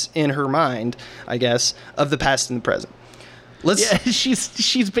and in her mind, I guess, of the past and the present.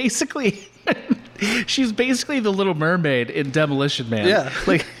 She's basically she's basically the Little Mermaid in Demolition Man. Yeah,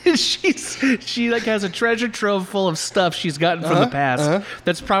 like she like has a treasure trove full of stuff she's gotten from the past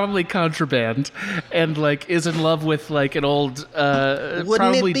that's probably contraband, and like is in love with like an old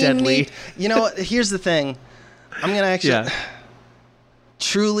probably deadly. Neat? You know what? Here's the thing. I'm gonna actually. Yeah.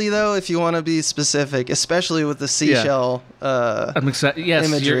 Truly, though, if you want to be specific, especially with the seashell I'm excited. Yes,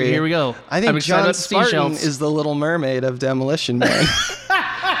 imagery, here we go. I think John Spartan is the Little Mermaid of Demolition Man.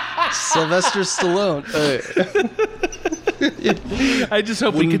 Sylvester Stallone. I just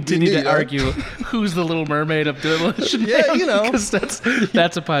hope we continue to argue who's the Little Mermaid of Demolition Man. Yeah, you know, because that's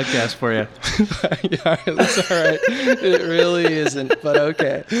a podcast for you. Yeah, that's all right. It really isn't, but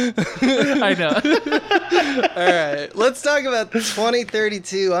okay. I know. All right, let's talk about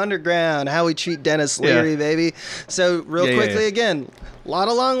 2032 Underground, how we treat Denis Leary, baby. So real quickly again, a lot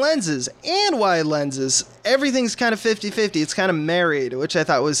of long lenses and wide lenses. Everything's kind of 50-50. It's kind of married, which I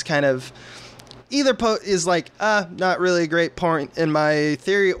thought was kind of either is like, not really a great point in my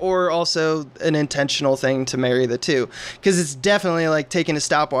theory, or also an intentional thing to marry the two. Because it's definitely like taking a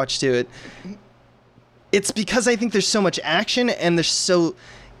stopwatch to it. It's because I think there's so much action, and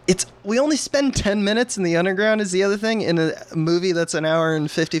we only spend 10 minutes in the Underground is the other thing. In a movie that's an hour and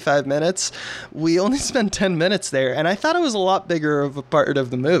 55 minutes, we only spend 10 minutes there. And I thought it was a lot bigger of a part of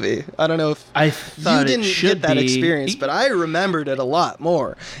the movie. I don't know if you didn't get that experience, but I remembered it a lot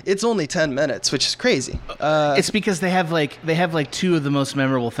more. It's only 10 minutes, which is crazy. It's because they have like two of the most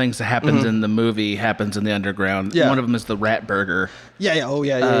memorable things that happens in the movie happens in the Underground. Yeah. One of them is the rat burger. Yeah. Oh,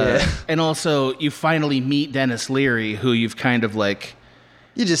 yeah. And also, you finally meet Denis Leary, who you've kind of like...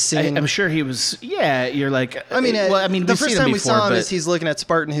 You just see. I'm sure he was. Yeah, you're like. I mean, the first time we saw him is he's looking at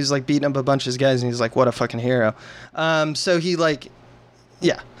Spartan, who's like beating up a bunch of his guys, and he's like, "What a fucking hero!" So he like,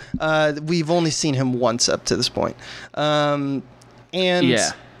 yeah. We've only seen him once up to this point, and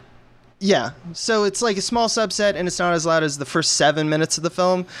yeah. So it's like a small subset, and it's not as loud as the first 7 minutes of the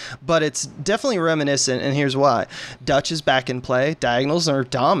film, but it's definitely reminiscent, and here's why. Dutch is back in play. Diagonals are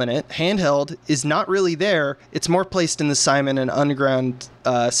dominant. Handheld is not really there. It's more placed in the Simon and Underground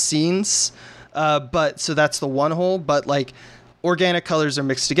scenes, but so that's the one hole, but like organic colors are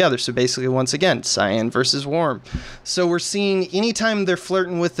mixed together. So basically, once again, cyan versus warm. So we're seeing anytime they're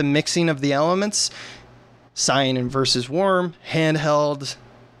flirting with the mixing of the elements, cyan versus warm, handheld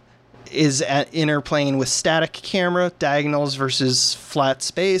is interplaying with static camera, diagonals versus flat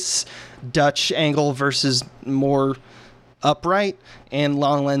space, Dutch angle versus more upright, and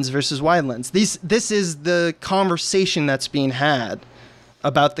long lens versus wide lens. This is the conversation that's being had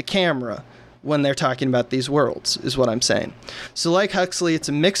about the camera when they're talking about these worlds, is what I'm saying. So like Huxley, it's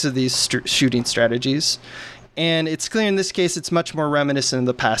a mix of these shooting strategies, and it's clear in this case it's much more reminiscent of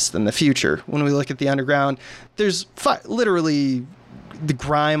the past than the future. When we look at the Underground, there's literally the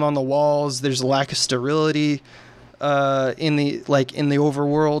grime on the walls. There's a lack of sterility in the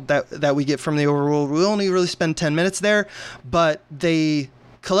overworld that we get from the overworld. We only really spend 10 minutes there, but they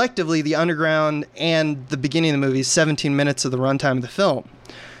collectively, the Underground and the beginning of the movie, is 17 minutes of the runtime of the film.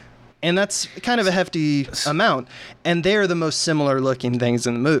 And that's kind of a hefty amount. And they're the most similar looking things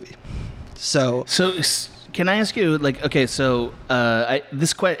in the movie. So can I ask you, like, okay, so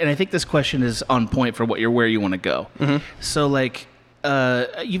and I think this question is on point for where you want to go. Mm-hmm. So, like,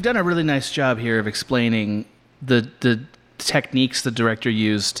 you've done a really nice job here of explaining the techniques the director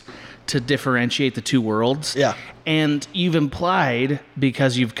used to differentiate the two worlds. Yeah. And you've implied,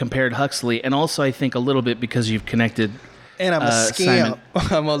 because you've compared Huxley, and also I think a little bit because you've connected. And I'm a scamp.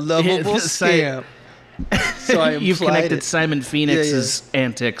 I'm a lovable scamp. So you've connected Simon Phoenix's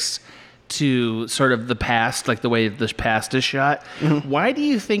antics to sort of the past, like the way the past is shot. Mm-hmm. Why do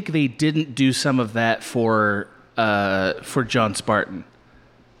you think they didn't do some of that for John Spartan?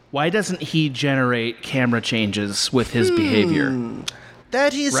 Why doesn't he generate camera changes with his behavior?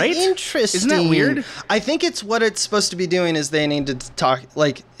 That is right? interesting. Isn't that weird? I think it's what it's supposed to be doing is they need to talk,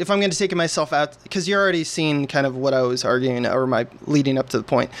 like, if I'm going to take myself out, because you're already seen kind of what I was arguing or my leading up to the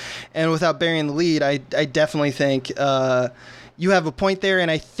point. And without burying the lead, I definitely think you have a point there.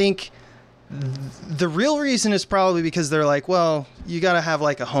 And I think the real reason is probably because they're like, well, you got to have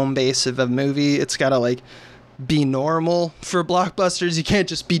like a home base of a movie. It's got to like be normal for blockbusters. You can't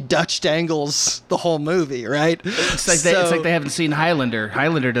just be Dutch angles the whole movie, right? It's like they haven't seen Highlander.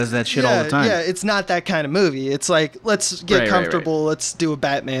 Highlander does that shit all the time. Yeah, it's not that kind of movie. It's like, let's get comfortable. Right. Let's do a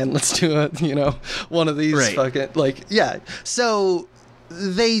Batman. Let's do a, one of these fucking, like, yeah. So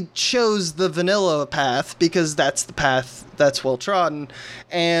they chose the vanilla path because that's the path that's well trodden,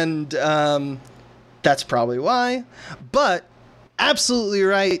 and that's probably why. But absolutely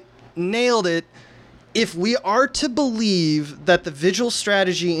right, nailed it. If we are to believe that the visual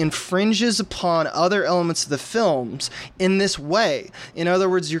strategy infringes upon other elements of the films in this way, in other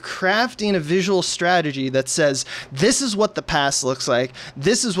words, you're crafting a visual strategy that says, this is what the past looks like,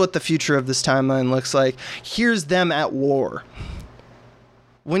 this is what the future of this timeline looks like, here's them at war.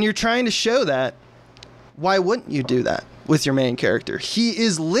 When you're trying to show that, why wouldn't you do that with your main character? He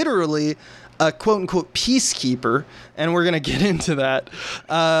is literally a quote-unquote peacekeeper, and we're going to get into that.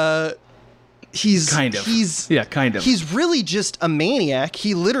 He's kind of. He's really just a maniac.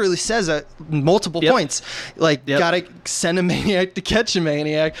 He literally says at multiple points, like, gotta send a maniac to catch a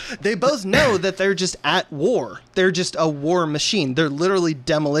maniac. They both know that they're just at war. They're just a war machine. They're literally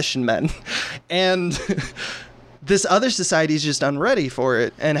demolition men. And this other society is just unready for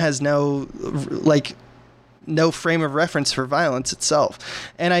it and has no frame of reference for violence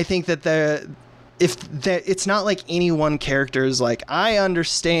itself. And I think that it's not like any one character is like, I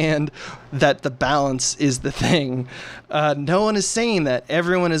understand that the balance is the thing. No one is saying that.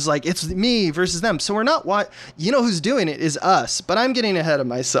 Everyone is like, it's me versus them. So we're not who's doing it is us, but I'm getting ahead of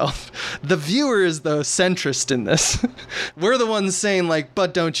myself. The viewer is the centrist in this. We're the ones saying like,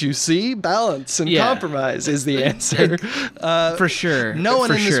 but don't you see? Balance and compromise is the answer. For sure. No one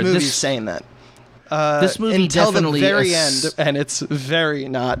in this movie is saying that. This movie until definitely the very end, and it's very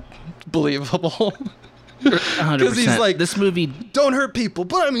not believable. 100%. He's like, this movie don't hurt people,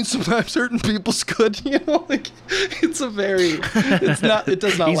 but I mean sometimes hurting people's good. Like it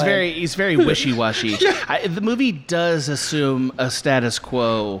does not. He's very wishy-washy. The movie does assume a status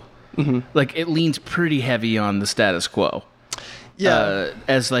quo. Mm-hmm. Like it leans pretty heavy on the status quo. Yeah,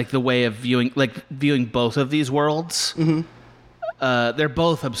 as like the way of viewing both of these worlds. Mm-hmm. They're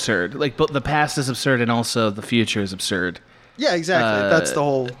both absurd. Like, but the past is absurd, and also the future is absurd. Yeah, exactly. That's the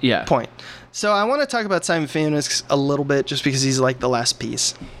whole point. So I want to talk about Simon Phoenix a little bit, just because he's like the last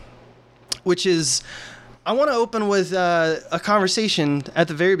piece. Which is, I want to open with a conversation at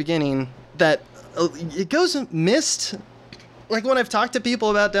the very beginning that it goes missed. Like when I've talked to people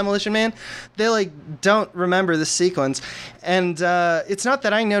about Demolition Man, they like don't remember this sequence. And it's not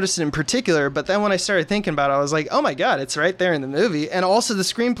that I noticed it in particular, but then when I started thinking about it, I was like, oh my God, it's right there in the movie. And also the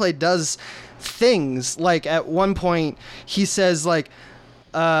screenplay does things like at one point he says like,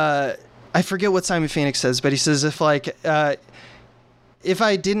 I forget what Simon Phoenix says, but he says if I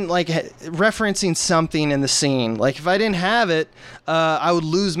didn't referencing something in the scene, like if I didn't have it, I would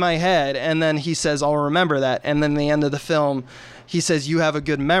lose my head. And then he says, I'll remember that. And then the end of the film, he says, you have a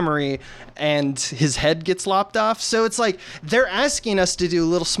good memory, and his head gets lopped off. So it's like they're asking us to do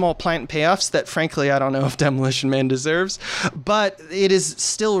little small plant payoffs that frankly, I don't know if Demolition Man deserves, but it is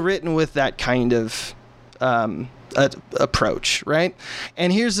still written with that kind of, approach, right?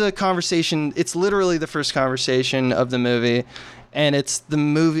 And here's a conversation. It's literally the first conversation of the movie. And it's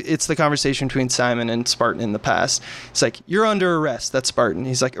the conversation between Simon and Spartan in the past. It's like, you're under arrest. That's Spartan.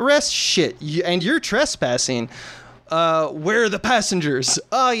 He's like, arrest? Shit. And you're trespassing. Where are the passengers?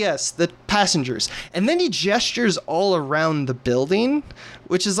 Oh, yes, the passengers. And then he gestures all around the building,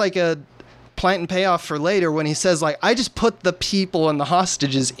 which is like a plant and payoff for later when he says, like, I just put the people and the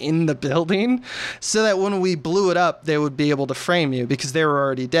hostages in the building so that when we blew it up, they would be able to frame you because they were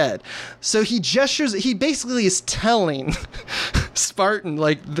already dead. So he basically is telling Spartan,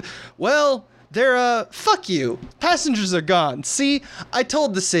 like, well, they're, fuck you. Passengers are gone. See, I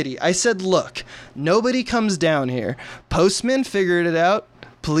told the city. I said, look, nobody comes down here. Postmen figured it out.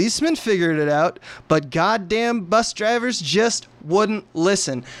 Policemen figured it out. But goddamn bus drivers just wouldn't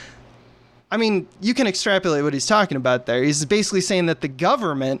listen. I mean, you can extrapolate what he's talking about there. He's basically saying that the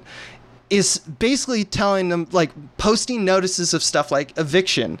government is basically telling them, like, posting notices of stuff like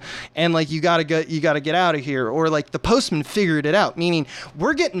eviction and like you gotta get out of here, or like the postman figured it out, meaning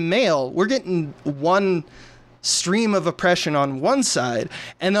we're getting mail, we're getting one stream of oppression on one side,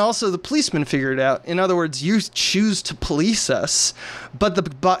 and also the policemen figured it out. In other words, you choose to police us, but the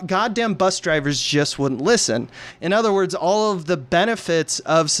goddamn bus drivers just wouldn't listen. In other words, all of the benefits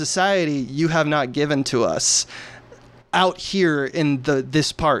of society you have not given to us out here in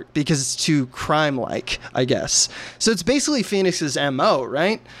this part because it's too crime-like, I guess. So it's basically Phoenix's MO,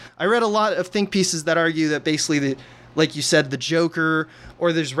 right? I read a lot of think pieces that argue that basically like you said, the Joker,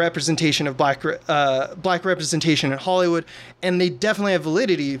 or there's representation of black representation in Hollywood, and they definitely have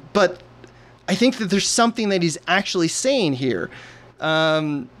validity. But I think that there's something that he's actually saying here.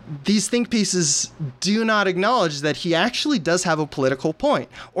 These think pieces do not acknowledge that he actually does have a political point,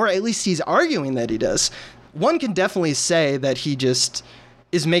 or at least he's arguing that he does. One can definitely say that he just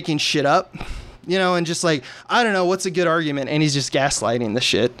is making shit up, and just like, I don't know, what's a good argument, and he's just gaslighting the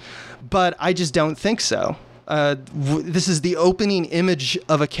shit. But I just don't think so. This is the opening image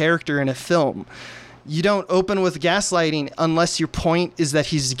of a character in a film. You don't open with gaslighting unless your point is that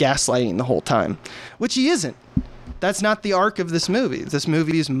he's gaslighting the whole time, which he isn't. That's not the arc of this movie. This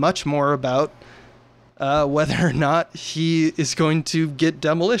movie is much more about whether or not he is going to get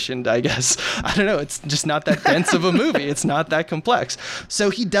demolitioned, I guess. I don't know. It's just not that dense of a movie. It's not that complex. So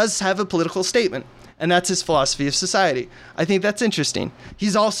he does have a political statement. And that's his philosophy of society. I think that's interesting.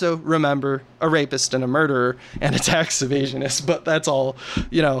 He's also, remember, a rapist and a murderer and a tax evasionist, but that's all,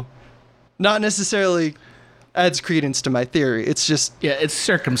 not necessarily adds credence to my theory. It's just... Yeah, it's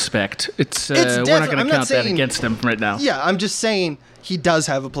circumspect. We're not going to count that against him right now. Yeah, I'm just saying he does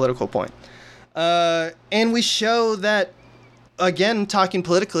have a political point. And we show that, again, talking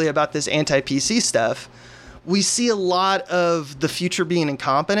politically about this anti-PC stuff, we see a lot of the future being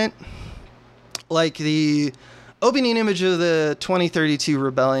incompetent. Like the opening image of the 2032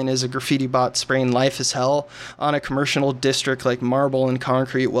 rebellion is a graffiti bot spraying "Life is Hell" on a commercial district like marble and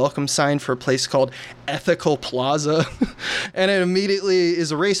concrete welcome sign for a place called Ethical Plaza. And it immediately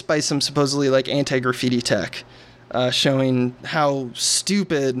is erased by some supposedly like anti-graffiti tech, showing how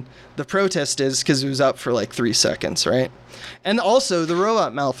stupid the protest is because it was up for like 3 seconds, right? And also the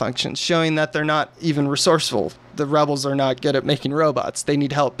robot malfunctions, showing that they're not even resourceful. The rebels are not good at making robots. They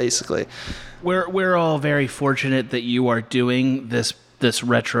need help, basically. We're all very fortunate that you are doing this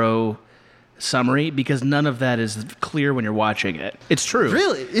retro summary, because none of that is clear when you're watching it. It's true.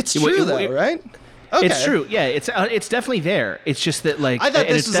 Really? It's true, though, right? Okay. It's true. Yeah, it's definitely there. It's just that, like, I thought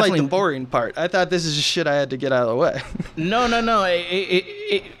this was like the boring part. I thought this is just shit I had to get out of the way. No.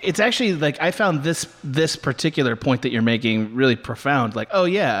 It's actually like I found this particular point that you're making really profound. Like, oh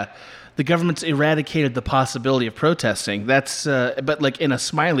yeah, the government's eradicated the possibility of protesting. That's but like in a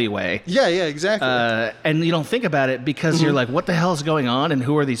smiley way. Yeah, exactly. And you don't think about it because you're like, what the hell is going on, and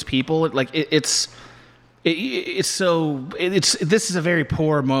who are these people? Like this is a very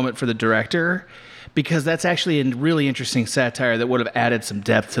poor moment for the director, because that's actually a really interesting satire that would have added some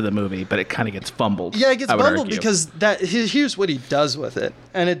depth to the movie, but it kind of gets fumbled. Yeah, it gets fumbled because here's what he does with it,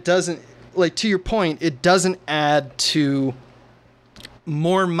 and it doesn't, like, to your point, it doesn't add to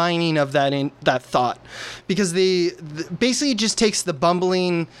more mining of that thought, because basically just takes the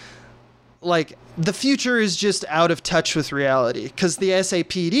bumbling, like, the future is just out of touch with reality, because the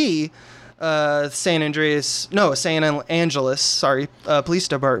SAPD, San Angeles, police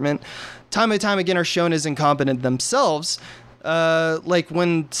department, time and time again are shown as incompetent themselves. Like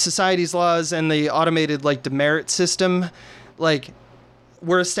when society's laws and the automated like demerit system like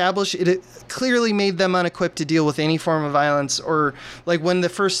were established, it clearly made them unequipped to deal with any form of violence. Or like when the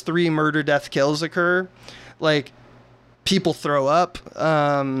first 3 murder death kills occur, like people throw up.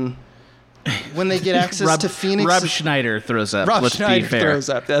 When they get access to Phoenix, Rob Schneider throws up. Rob Schneider throws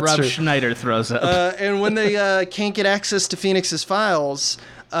up. That's Rob true. Schneider throws up. And when they can't get access to Phoenix's files,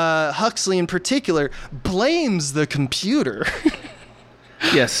 Huxley in particular blames the computer.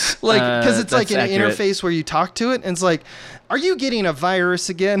 Yes, like because it's like an accurate interface where you talk to it, and it's like, "Are you getting a virus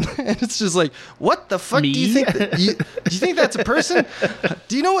again?" And it's just like, "What the fuck Me? do you think? Do you think that's a person?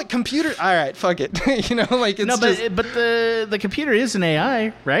 Do you know what computer? All right, fuck it. Like it's but the computer is an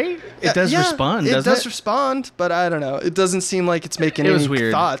AI, right? It does respond. It does respond, but I don't know. It doesn't seem like it's making any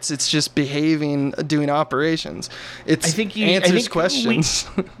thoughts. It's just behaving, doing operations. I think questions.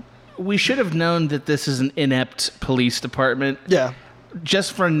 We should have known that this is an inept police department. Yeah.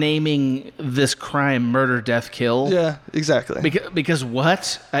 Just for naming this crime murder, death, kill. Yeah, exactly. Because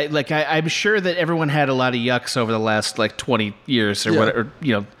what? I'm sure that everyone had a lot of yucks over the last like 20 years or whatever,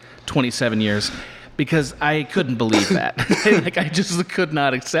 27 years, because I couldn't believe that. Like I just could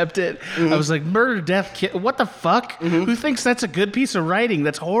not accept it. I was like, murder, death, kill. What the fuck? Who thinks that's a good piece of writing?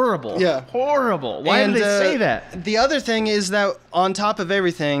 That's horrible. Yeah. Horrible. Why did they say that? The other thing is that on top of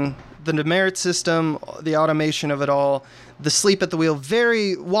everything, the demerit system, the automation of it all, the sleep at the wheel,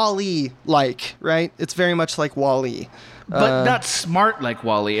 very WALL-E-like, right? It's very much like WALL-E. But not smart like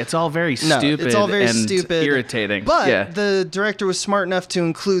WALL-E. It's all very stupid. It's all very and stupid, irritating. But the director was smart enough to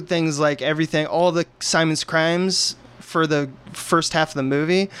include things like everything, all the Simon's crimes for the first half of the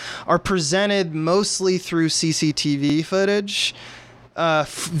movie are presented mostly through CCTV footage.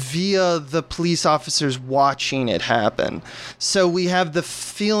 Via the police officers watching it happen. So we have the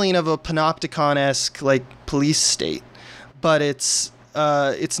feeling of a panopticon-esque like police state, but it's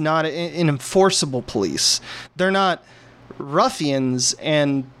not an enforceable police. They're not ruffians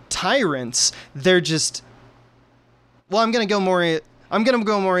and tyrants. They're just, well, I'm going to go more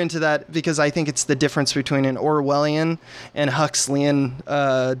into that because I think it's the difference between an Orwellian and Huxleyan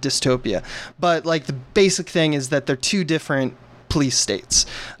dystopia. But like the basic thing is that they're two different police states,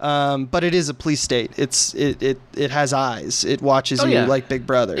 but it is a police state. It has eyes. It watches you like Big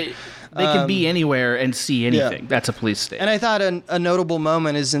Brother. They can be anywhere and see anything. Yeah. That's a police state. And I thought a notable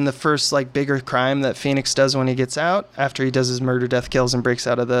moment is in the first like bigger crime that Phoenix does when he gets out after he does his murder, death, kills, and breaks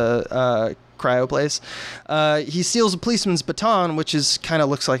out of the cryo place. He steals a policeman's baton, which is kind of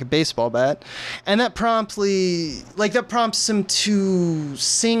looks like a baseball bat, and that prompts him to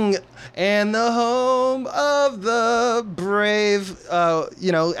sing "And the Home of the Brave,"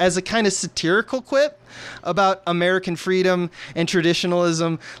 as a kind of satirical quip about American freedom and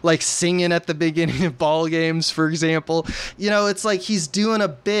traditionalism, like singing at the beginning of ball games, for example. It's like he's doing a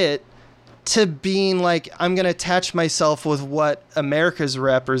bit to being like, I'm going to attach myself with what America's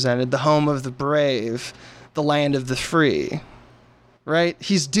represented, the home of the brave, the land of the free, right?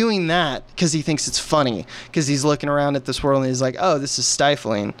 He's doing that because he thinks it's funny, because he's looking around at this world and he's like, oh, this is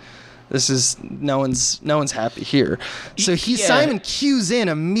stifling. This is, no one's happy here. So Simon cues in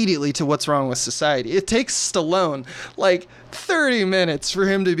immediately to what's wrong with society. It takes Stallone like 30 minutes for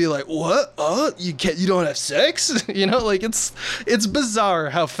him to be like, what? You don't have sex? It's bizarre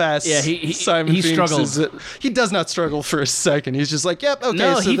how fast Simon he struggles. He does not struggle for a second. He's just like, yep, okay.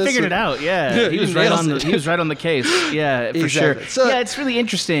 No, he figured it out. Yeah, he was right on the case. Yeah, for sure. So, it's really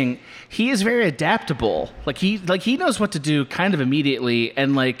interesting. He is very adaptable. Like he knows what to do kind of immediately,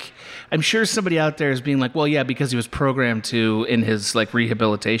 and like I'm sure somebody out there is being like, well, yeah, because he was programmed to in his like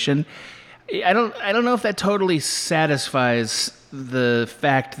rehabilitation. I don't know if that totally satisfies the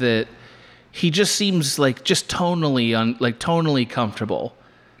fact that he just seems like just tonally comfortable.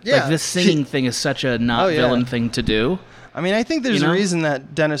 Yeah, like this singing thing is such a villain thing to do. I mean, I think there's a reason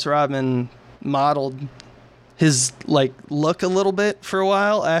that Dennis Rodman modeled his like look a little bit for a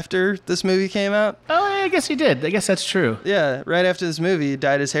while after this movie came out. Oh, I guess he did. I guess that's true. Yeah, right after this movie, he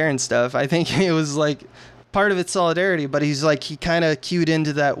dyed his hair and stuff. I think it was like part of it's solidarity, but he kind of cued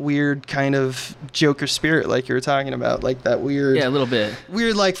into that weird kind of Joker spirit, like you were talking about, like that weird, a little bit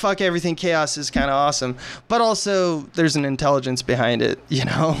weird, like fuck everything, chaos is kind of awesome, but also there's an intelligence behind it,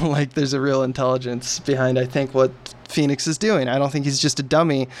 like there's a real intelligence behind, I think, what Phoenix is doing. I don't think he's just a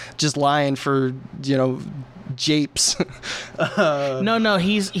dummy, just lying for, japes. No,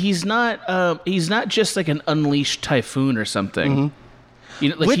 he's not just like an unleashed typhoon or something. Mm-hmm.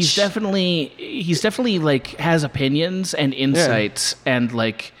 He's definitely like has opinions and insights and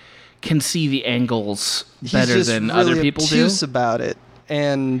like can see the angles better than really other people do. He's about it,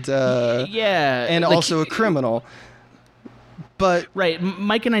 and and like, also a criminal. But right,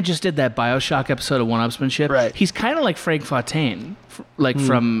 Mike and I just did that BioShock episode of One-Upsmanship. Right, he's kind of like Frank Fontaine, like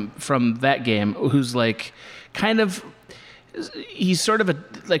from that game, who's like kind of. He's sort of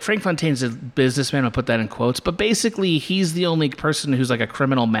like Frank Fontaine's a businessman. I'll put that in quotes, but basically he's the only person who's like a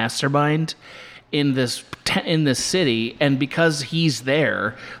criminal mastermind in this city, and because he's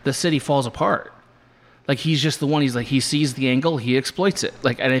there, the city falls apart. Like he's just the one. He's like he sees the angle, he exploits it.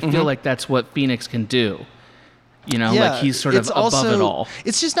 Like, and I feel like that's what Phoenix can do. Like he's sort of above it all.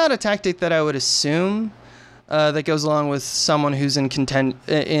 It's just not a tactic that I would assume. That goes along with someone who's in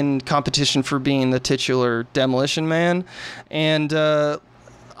competition for being the titular Demolition Man. And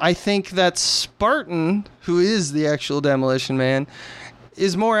I think that Spartan, who is the actual Demolition Man,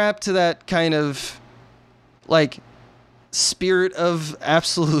 is more apt to that kind of like spirit of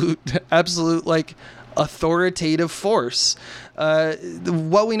absolute like authoritative force.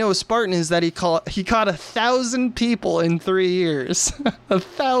 What we know of Spartan is that he caught 1,000 people in 3 years.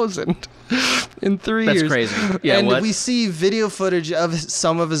 1,000 in 3 years. That's crazy. Yeah, and we see video footage of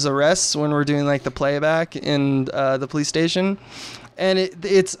some of his arrests when we're doing like the playback in the police station. And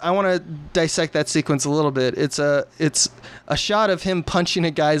it's I want to dissect that sequence a little bit. It's a shot of him punching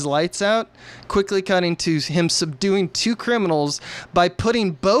a guy's lights out, quickly cutting to him subduing two criminals by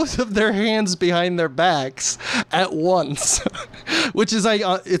putting both of their hands behind their backs at once, which is like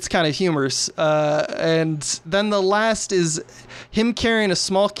it's kind of humorous. And then the last is him carrying a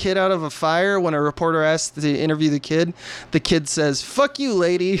small kid out of a fire. When a reporter asks to interview the kid says, "Fuck you,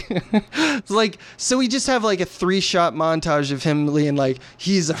 lady." It's like, so we just have like a 3-shot montage of him being like,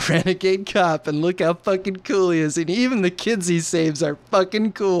 he's a renegade cop and look how fucking cool he is. And even the kids he saves are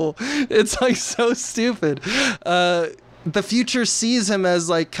fucking cool. It's like so stupid. The future sees him as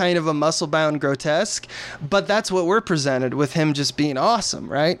like kind of a muscle-bound grotesque, but that's what we're presented with, him just being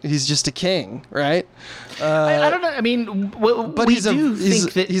awesome, right? He's just a king, right? I don't know. I mean, but he's a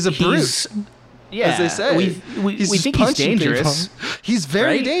brute. Yeah, as they say. We think he's dangerous. He's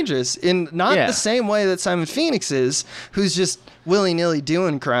very right? dangerous in not the same way that Simon Phoenix is, who's just willy-nilly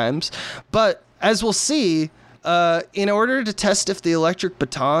doing crimes. But as we'll see, in order to test if the electric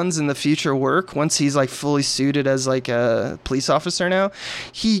batons in the future work, once he's like fully suited as like a police officer now,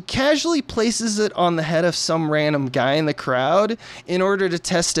 he casually places it on the head of some random guy in the crowd in order to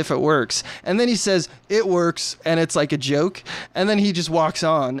test if it works. And then he says, "It works," and it's like a joke. And then he just walks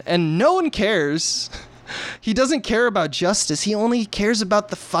on, and no one cares. He doesn't care about justice. He only cares about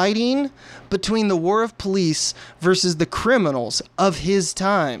the fighting between the war of police versus the criminals of his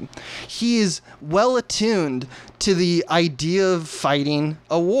time. He is well attuned to the idea of fighting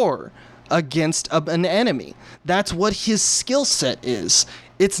a war against an enemy. That's what his skill set is.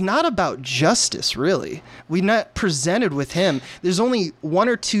 It's not about justice, really. We're not presented with him. There's only 1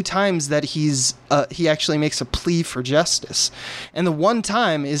 or 2 times that he actually makes a plea for justice. And the one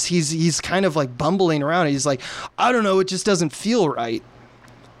time is he's kind of like bumbling around. He's like, "I don't know, it just doesn't feel right."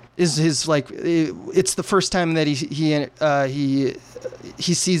 Is his like, it's the first time that he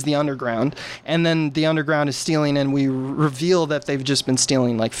sees the underground, and then the underground is stealing, and we reveal that they've just been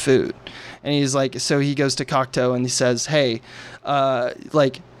stealing like food. And he's like, so he goes to Cocteau and he says, "Hey,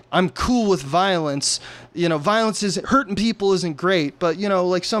 like, I'm cool with violence. You know, violence is hurting people isn't great, but you know,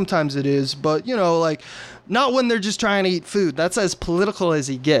 like sometimes it is, but you know, like not when they're just trying to eat food." That's as political as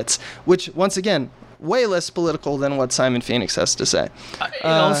he gets, which once again, way less political than what Simon Phoenix has to say. It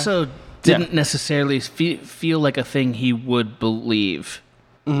also didn't necessarily feel like a thing he would believe.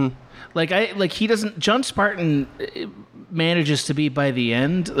 Mm-hmm. Like he doesn't. John Spartan manages to be by the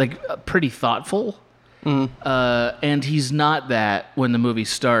end like pretty thoughtful, and he's not that when the movie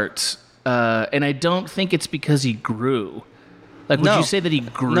starts. And I don't think it's because he grew. Like, would you say that he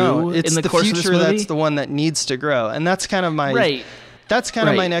grew in the course of this movie? That's the one that needs to grow, and that's kind of my right. That's kind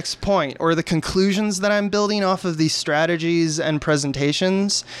of my next point, or the conclusions that I'm building off of these strategies and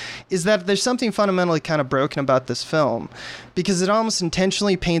presentations, is that there's something fundamentally kind of broken about this film, because it almost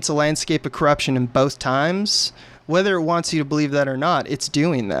intentionally paints a landscape of corruption in both times. Whether it wants you to believe that or not, it's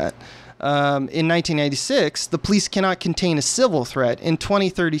doing that. In 1996, the police cannot contain a civil threat. In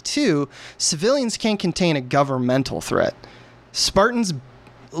 2032, civilians can't contain a governmental threat. Spartan's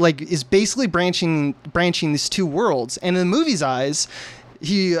is basically branching these two worlds, and in the movie's eyes,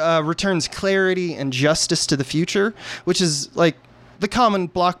 he returns clarity and justice to the future, which is like the common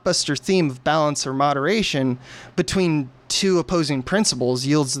blockbuster theme of balance or moderation between two opposing principles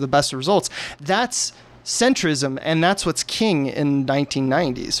yields the best results. That's centrism, and that's what's king in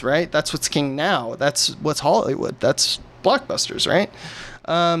 1990s, right? That's what's king now. That's what's Hollywood. That's blockbusters, right?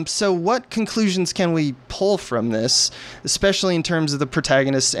 So what conclusions can we pull from this, especially in terms of the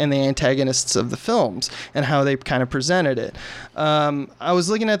protagonists and the antagonists of the films and how they kind of presented it? I was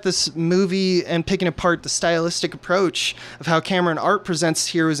looking at this movie and picking apart the stylistic approach of how Cameron Art presents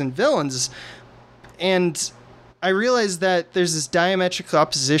heroes and villains, and I realized that there's this diametric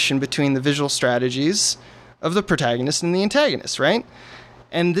opposition between the visual strategies of the protagonist and the antagonist, right?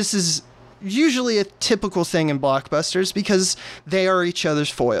 And this is usually a typical thing in blockbusters because they are each other's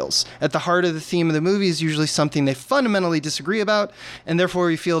foils. At the heart of the theme of the movie is usually something they fundamentally disagree about, and therefore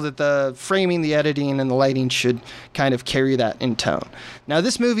we feel that the framing, the editing, and the lighting should kind of carry that in tone. Now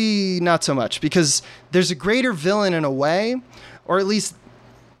this movie, not so much, because there's a greater villain in a way, or at least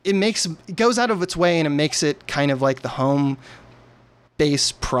it goes out of its way and it makes it kind of like the home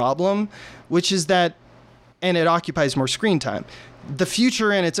base problem, which is that, and it occupies more screen time. The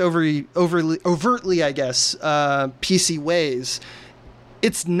future and its overtly, I guess, PC ways,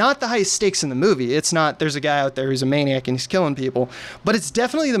 it's not the highest stakes in the movie. It's not, there's a guy out there who's a maniac and he's killing people, but it's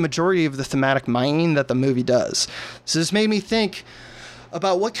definitely the majority of the thematic mining that the movie does. So this made me think,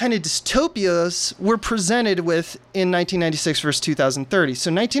 about what kind of dystopias we're presented with in 1996 versus 2030.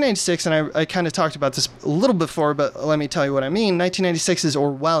 So 1996, and I kind of talked about this a little before, but let me tell you what I mean. 1996 is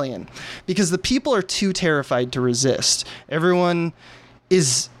Orwellian because the people are too terrified to resist. Everyone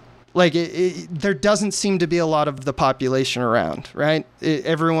is like, there doesn't seem to be a lot of the population around, right?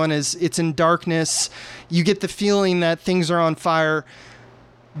 Everyone it's in darkness. You get the feeling that things are on fire.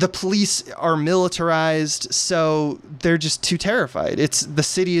 The police are militarized, so they're just too terrified. The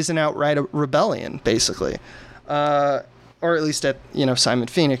city is an outright rebellion, basically, or at least at Simon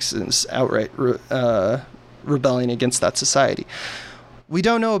Phoenix's outright rebellion against that society. We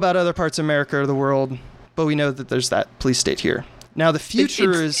don't know about other parts of America or the world, but we know that there's that police state here. Now the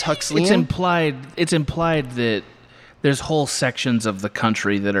future is Huxleyan. It's implied that there's whole sections of the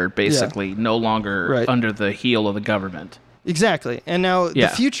country that are basically no longer under the heel of the government. Exactly. And now the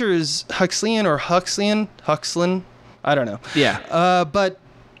future is Huxleyan or Huxlan, I don't know. Yeah. But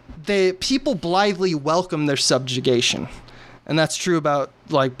people blithely welcome their subjugation. And that's true about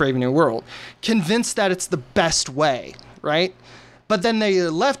like Brave New World. Convinced that it's the best way, right? But then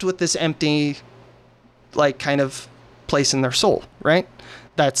they're left with this empty, like, kind of place in their soul, right?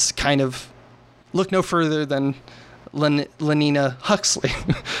 That's kind of, look no further than Lenina Huxley,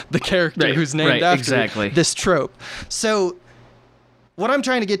 the character who's named after this trope. So what I'm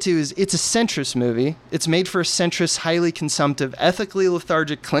trying to get to is it's a centrist movie. It's made for a centrist, highly consumptive, ethically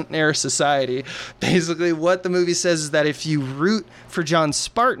lethargic Clinton-era society. Basically, what the movie says is that if you root for John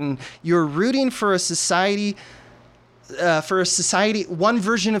Spartan, you're rooting for a society, one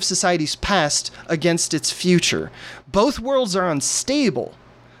version of society's past against its future. Both worlds are unstable.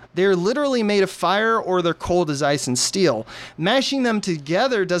 They're literally made of fire or they're cold as ice and steel. Mashing them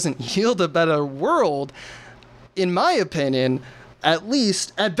together doesn't yield a better world, in my opinion. At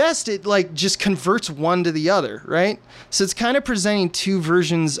least, at best, it like just converts one to the other, right? So it's kind of presenting two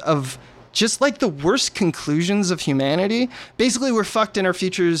versions of just like the worst conclusions of humanity. Basically, we're fucked in our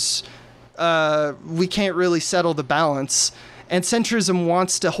futures. We can't really settle the balance. And centrism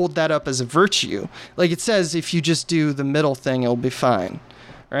wants to hold that up as a virtue. Like it says, if you just do the middle thing, it'll be fine.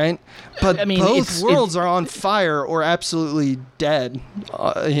 Right? But I mean, both worlds are on fire or absolutely dead.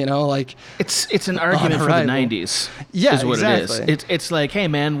 It's an argument for the 90s. Yeah, is what exactly. It is. It's like, hey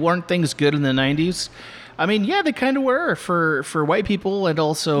man, weren't things good in the 90s? I mean, yeah, they kind of were for white people, and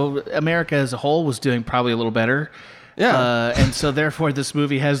also America as a whole was doing probably a little better. Yeah. And so therefore this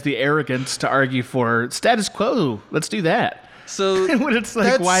movie has the arrogance to argue for status quo. Let's do that. So when it's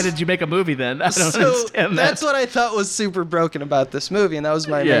like, why did you make a movie then? I don't understand that. That's what I thought was super broken about this movie, and that was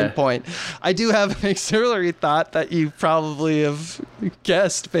my main point. I do have an auxiliary thought that you probably have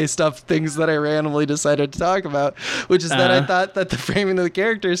guessed based off things that I randomly decided to talk about, which is that I thought that the framing of the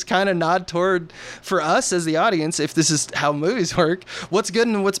characters kind of nod toward, for us as the audience, if this is how movies work, what's good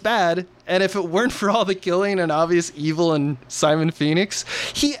and what's bad. And if it weren't for all the killing and obvious evil in Simon Phoenix,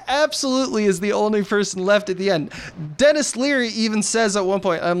 he absolutely is the only person left at the end. Dennis Leary even says at one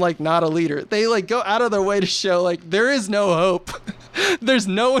point, I'm like not a leader. They like go out of their way to show like there is no hope. There's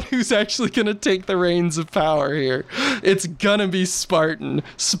no one who's actually going to take the reins of power here. It's going to be Spartan.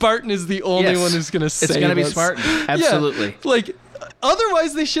 Spartan is the only one who's going to save us. It's going to be Spartan. Absolutely. Yeah, like,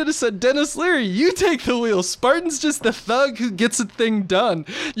 otherwise, they should have said, Dennis Leary, you take the wheel. Spartan's just the thug who gets a thing done.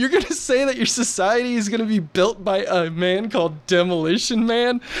 You're going to say that your society is going to be built by a man called Demolition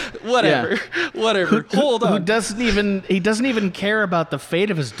Man? Whatever. Yeah. Whatever. Hold on. He doesn't even care about the fate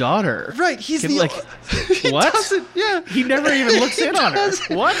of his daughter. Right. He's what? Yeah. He never even looks in on her.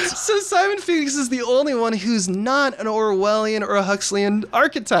 What? So Simon Phoenix is the only one who's not an Orwellian or a Huxleyan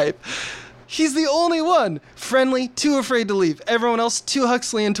archetype. He's the only one. Friendly, too afraid to leave. Everyone else too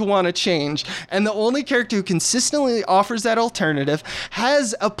Huxleyan to want to change. And the only character who consistently offers that alternative,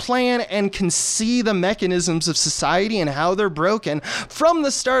 has a plan, and can see the mechanisms of society and how they're broken from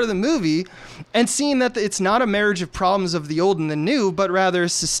the start of the movie, and seeing that it's not a marriage of problems of the old and the new, but rather a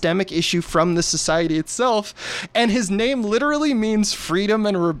systemic issue from the society itself. And his name literally means freedom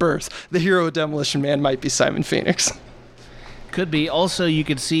and rebirth. The hero of Demolition Man might be Simon Phoenix. Could be. Also, you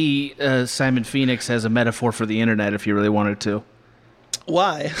could see Simon Phoenix as a metaphor for the internet if you really wanted to.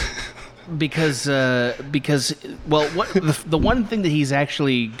 Why? Because what the one thing that he's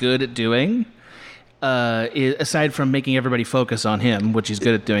actually good at doing, is, aside from making everybody focus on him, which he's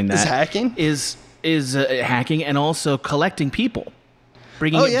good at doing, that is hacking. Is hacking and also collecting people,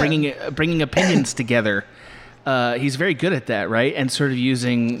 bringing opinions together. He's very good at that, right? And sort of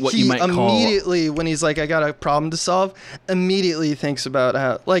using what you might call... immediately, when he's like, I got a problem to solve, immediately thinks about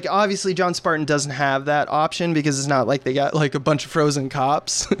how... Like, obviously, John Spartan doesn't have that option because it's not like they got, like, a bunch of frozen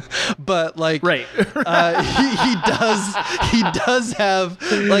cops. But, like... Right. He does have...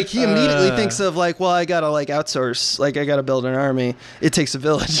 Like, he immediately thinks of, like, well, I gotta, like, outsource. Like, I gotta build an army. It takes a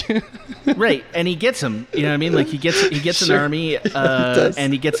village. Right. And he gets them. You know what I mean? Like, he gets Sure. an army,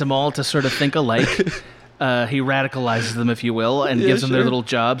 and he gets them all to sort of think alike. He radicalizes them, if you will, and gives them their little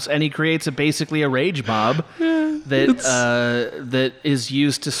jobs, and he creates basically a rage mob that is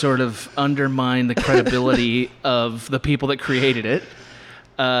used to sort of undermine the credibility of the people that created it.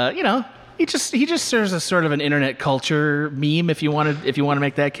 He just serves as sort of an internet culture meme, if you want to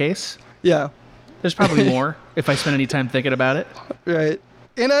make that case. Yeah. There's probably more if I spend any time thinking about it. Right.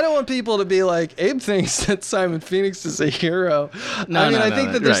 And I don't want people to be like, Abe thinks that Simon Phoenix is a hero. I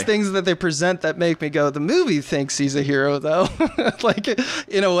think that there's things that they present that make me go, the movie thinks he's a hero, though. Like,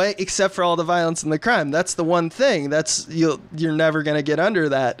 in a way, except for all the violence and the crime. That's the one thing. You're never going to get under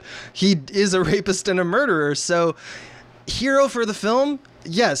that. He is a rapist and a murderer. So, hero for the film?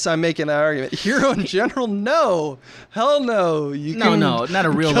 Yes, I'm making that argument. Hero in general? No. Hell no. No, not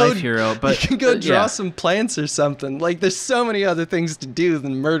a real life hero, but you can go draw some plants or something. Like, there's so many other things to do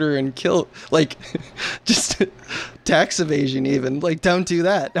than murder and kill. Like, just tax evasion even. Like, don't do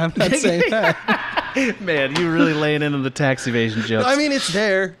that. I'm not saying that. Man, you really laying into the tax evasion jokes. I mean, it's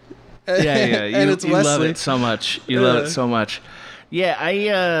there. Yeah. And it's you Wesley. love it so much. You love it so much. Yeah,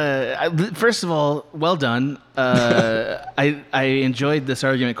 I first of all, well done. I enjoyed this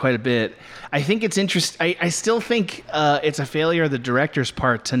argument quite a bit. I think it's interesting. I still think it's a failure of the director's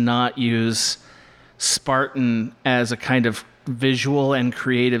part to not use Spartan as a kind of visual and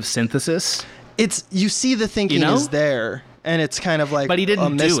creative synthesis. You see the thinking is there. And it's kind of like but he didn't a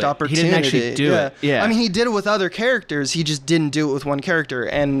missed opportunity. He didn't actually do it. Yeah. I mean, he did it with other characters. He just didn't do it with one character.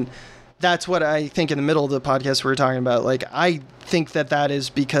 And that's what I think in the middle of the podcast we were talking about. Like, I think that is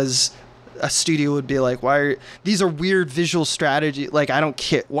because a studio would be like, these are weird visual strategy. Like, I don't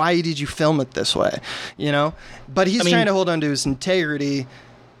care. Why did you film it this way? You know? But he's trying to hold on to his integrity,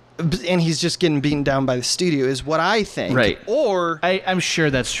 and he's just getting beaten down by the studio is what I think. Right. Or I'm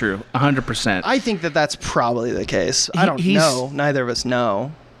sure that's true. 100%. I think that's probably the case. I don't know. Neither of us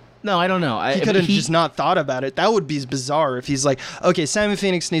know. No, I don't know. He could have just not thought about it. That would be bizarre if he's like, okay, Simon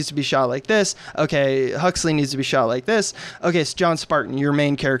Phoenix needs to be shot like this. Okay, Huxley needs to be shot like this. Okay, it's John Spartan, your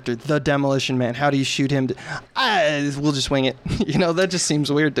main character, the Demolition Man. How do you shoot him? We'll just wing it. That just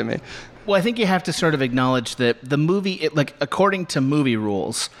seems weird to me. Well, I think you have to sort of acknowledge that the movie, according to movie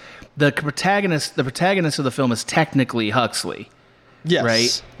rules, the protagonist of the film is technically Huxley. Yes.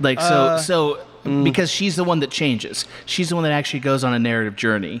 Right? Like, because she's the one that changes. She's the one that actually goes on a narrative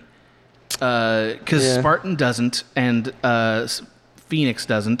journey. Because Spartan doesn't, and Phoenix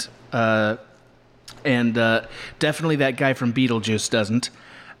doesn't, and definitely that guy from Beetlejuice doesn't.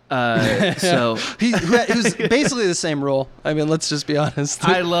 So he was basically the same role. I mean, let's just be honest.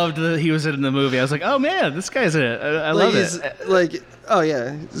 I loved that he was in the movie. I was like, oh man, this guy's in it. I love it. Like, oh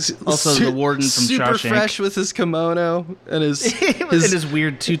yeah. Also, the warden from super Shawshank. Super fresh with his kimono and his his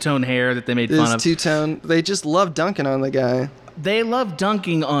weird two-tone hair that they made fun of. His two-tone. They just love dunking on the guy. They love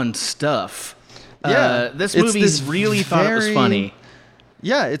dunking on stuff. Yeah, this movie really thought it was funny.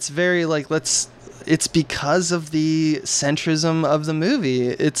 Yeah, it's very like it's because of the centrism of the movie.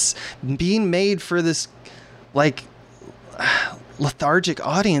 It's being made for this like lethargic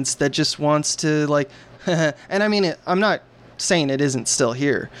audience that just wants to like and I mean I'm not saying it isn't still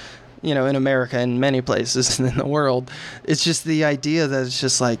here, in America and many places in the world. It's just the idea that it's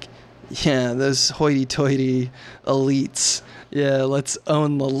just like, yeah, those hoity-toity elites. Yeah, let's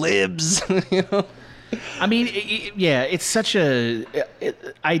own the libs, I mean, it's such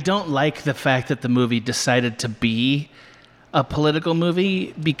I don't like the fact that the movie decided to be a political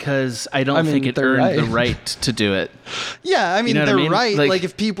movie because I don't think it earned the right to do it. Yeah, I mean, they're right. Like,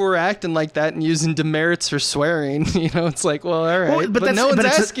 if people were acting like that and using demerits for swearing, it's like, well, all right. Well, but no one's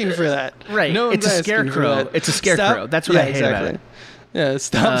asking for that. Right. No one's it's a scarecrow. It's a scarecrow. That's what I hate about it. Yeah,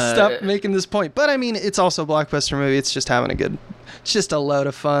 stop making this point. But I mean, it's also a blockbuster movie. It's just it's just a load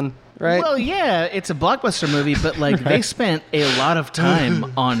of fun, right? Well, yeah, it's a blockbuster movie, but they spent a lot of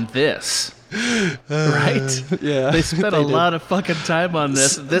time on this. Right? Yeah. They spent a lot of fucking time on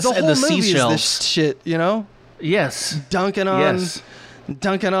this. This and the seashells. This shit, Yes. Dunking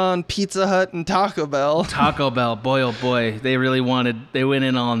on Pizza Hut and Taco Bell. Taco Bell, boy oh boy, they went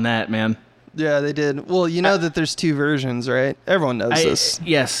in on that, man. Yeah, they did. Well, you know that there's 2 versions, right? Everyone knows this.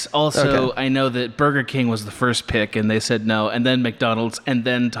 Yes. Also, Okay. I know that Burger King was the first pick, and they said no, and then McDonald's, and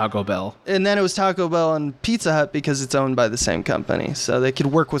then Taco Bell. And then it was Taco Bell and Pizza Hut because it's owned by the same company. So they could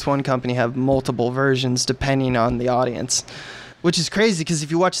work with one company, have multiple versions depending on the audience. Which is crazy because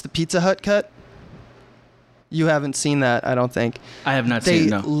if you watch the Pizza Hut cut, you haven't seen that, I don't think. I have not They seen.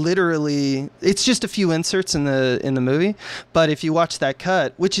 No. literally, it's just a few inserts in the movie, but if you watch that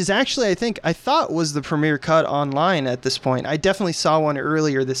cut, which is actually I thought was the premiere cut online at this point. I definitely saw one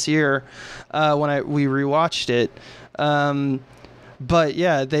earlier this year when we rewatched it. But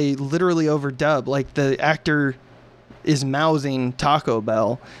yeah, they literally overdub. Like the actor is mouthing Taco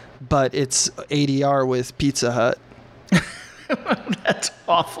Bell, but it's ADR with Pizza Hut. That's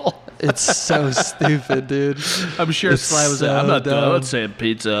awful. It's so stupid, dude. I'm sure It's Sly was so like, I'm not dumb. saying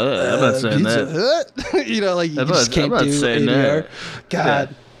pizza. I'm not saying Pizza that. Hut? You know, like you I'm just not- can't I'm not do saying ADR. that.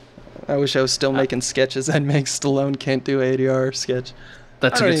 God, I wish I was still making sketches. I'd make Stallone can't do ADR sketch.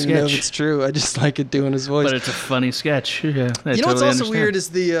 That's I a don't good even know if sketch. it's true. I just like it doing his voice. But it's a funny sketch. Yeah, I You know what's totally also understand. weird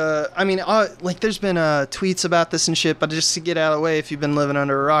is like there's been tweets about this and shit, but just to get out of the way, if you've been living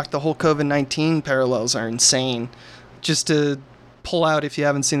under a rock, the whole COVID-19 parallels are insane. Just to pull out, if you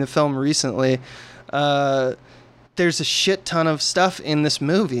haven't seen the film recently, there's a shit ton of stuff in this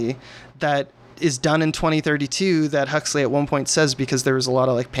movie that is done in 2032 that Huxley at one point says because there was a lot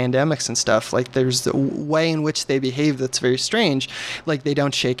of like pandemics and stuff. Like there's the way in which they behave that's very strange. Like they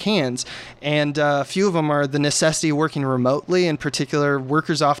don't shake hands. And a few of them are the necessity of working remotely. In particular,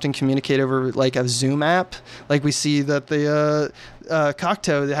 workers often communicate over like a Zoom app. Like we see that the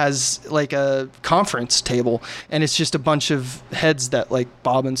Cocteau has like a conference table and it's just a bunch of heads that like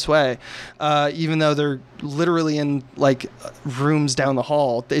bob and sway. Even though they're literally in like rooms down the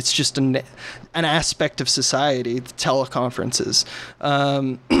hall, it's just an aspect of society, teleconferences.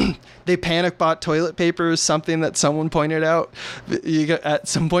 They panic bought toilet paper is something that someone pointed out at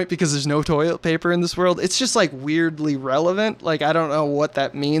some point because there's no toilet paper in this world. It's just like weirdly relevant. Like I don't know what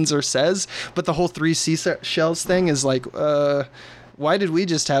that means or says, but the whole 3 seashells thing is like, why did we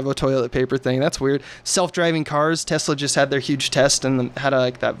just have a toilet paper thing? That's weird. Self-driving cars. Tesla just had their huge test and had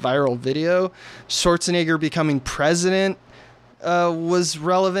like that viral video. Schwarzenegger becoming president was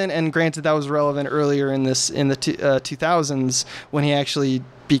relevant, and granted that was relevant earlier in the 2000s when he actually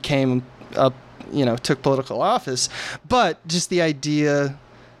became took political office. But just the idea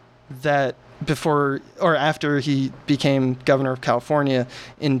that before or after he became governor of California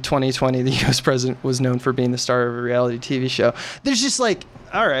in 2020, the U.S. president was known for being the star of a reality TV show. There's just like,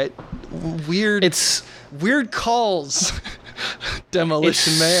 all right, weird calls.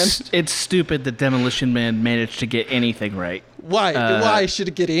 Demolition Man. It's stupid that Demolition Man managed to get anything right. Why? Why should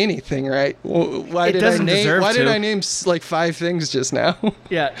it get anything right? Why did I name like 5 things just now?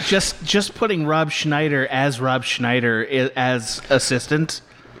 Yeah, just putting Rob Schneider as Rob Schneider as assistant.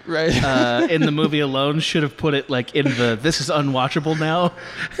 Right. In the movie alone should have put it like in the "this is unwatchable now"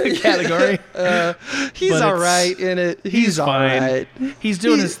 category. He's all right in it. He's all fine. right. He's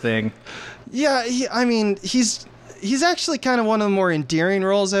doing his thing. Yeah, he's actually kind of one of the more endearing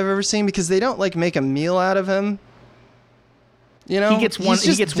roles I've ever seen because they don't like make a meal out of him. You know, He gets one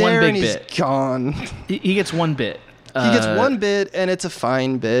big bit. He's gone. He gets one bit. He gets one bit, and it's a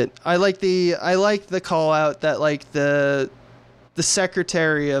fine bit. I like the call out that like the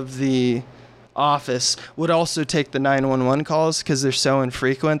secretary of the office would also take the 911 calls because they're so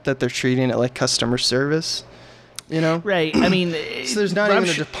infrequent that they're treating it like customer service. You know, Right. I mean, so there's not even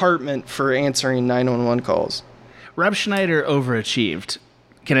a department for answering 911 calls. Rob Schneider overachieved.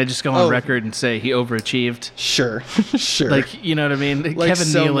 Can I just go on record and say he overachieved? Sure, sure. Like, you know what I mean? Like Kevin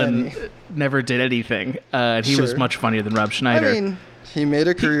so Nealon many. never did anything. And he was Sure. much funnier than Rob Schneider. I mean, he made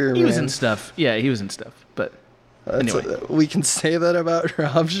a career. He was man. in stuff. Yeah, he was in stuff. But anyway. We can say that about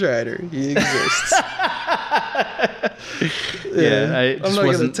Rob Schneider. He exists. Yeah, I'm not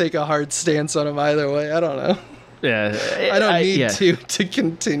going to take a hard stance on him either way. I don't know. Yeah, I don't need yeah. to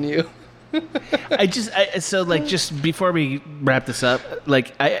continue. So like just before we wrap this up,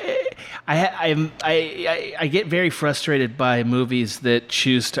 like I get very frustrated by movies that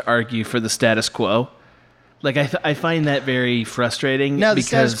choose to argue for the status quo. Like I find that very frustrating. Now, the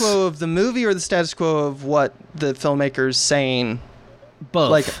because status quo of the movie or the status quo of what the filmmaker's saying,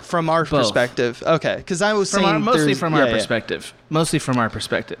 both, like from our perspective. Okay, because I was saying mostly from our yeah. perspective. Mostly from our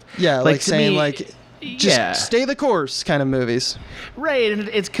perspective. Yeah, like to saying me, like just stay the course kind of movies. Right, and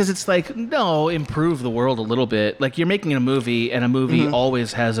it's because it's like, no, improve the world a little bit. Like, you're making a movie, and a movie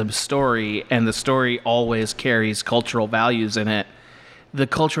always has a story, and the story always carries cultural values in it. The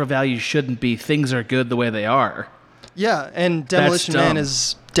cultural values shouldn't be things are good the way they are. Yeah, and Demolition Man dumb.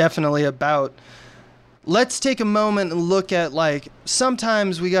 is definitely about, let's take a moment and look at, like,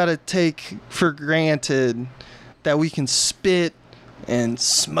 sometimes we got to take for granted that we can spit and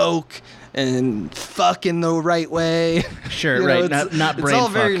smoke and fuck in the right way. Sure, right. Not brain It's all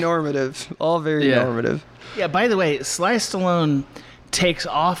fuck. very normative. All very normative. Yeah, by the way, Sly Stallone takes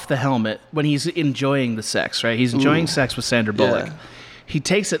off the helmet when he's enjoying the sex, right? He's enjoying sex with Sandra Bullock. Yeah. He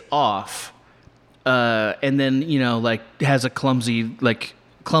takes it off, and then, like, has a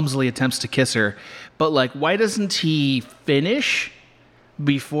clumsily attempts to kiss her. But, like, why doesn't he finish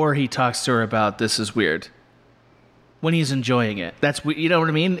before he talks to her about this is weird? When he's enjoying it. That's, you know what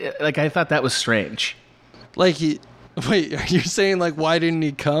I mean? Like, I thought that was strange. Like, wait, are you saying, like, why didn't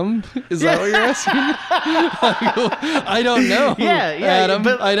he come? Is that what you're asking? I don't know. Yeah, Adam,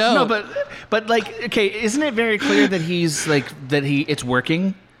 but, I don't. No, but like, okay, isn't it very clear that he's like it's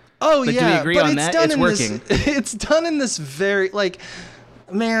working? Oh, like, yeah. Do we agree but on that? It's working. It's done in this very, like,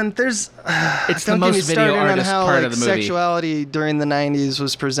 man, there's. It's don't the get me most video started on artist how, part like, of the movie. sexuality during the 90s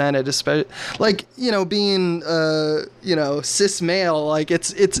was presented, especially, like, being, cis male, like,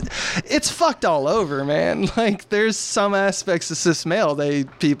 it's fucked all over, man. Like, there's some aspects of cis male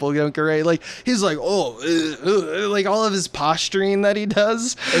people don't get right. Like, he's like, like, all of his posturing that he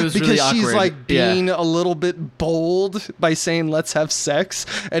does, It was because really she's awkward. like being a little bit bold by saying let's have sex,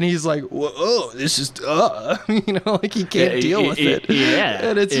 and he's like, whoa, this is like, he can't deal with it. Yeah.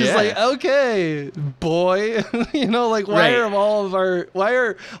 And it's just like, okay, boy, like, why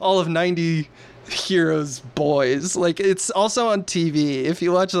are all of 90 heroes boys? Like, it's also on TV. If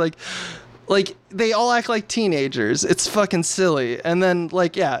you watch, like they all act like teenagers. It's fucking silly. And then,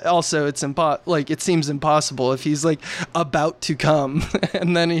 like, also it seems impossible if he's, like, about to come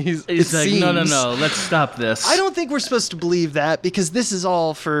and then he's like, no, let's stop this. I don't think we're supposed to believe that, because this is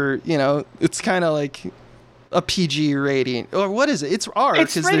all for, it's kind of like a PG rating, or what is it? It's R,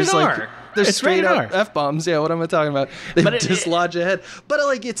 because there's R. like there's straight up F-bombs. Yeah, what am I talking about? They dislodge a head. But,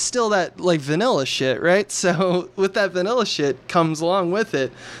 like, it's still that, like, vanilla shit, right? So with that vanilla shit comes along with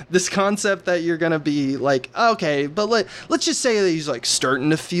it this concept that you're gonna be like, okay, but let's just say that he's, like, starting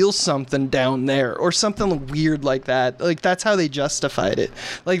to feel something down there or something weird like that. Like, that's how they justified it.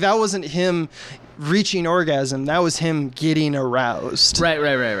 Like, that wasn't him reaching orgasm, that was him getting aroused.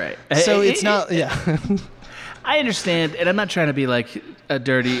 Right. So it's not, yeah. I understand, and I'm not trying to be like a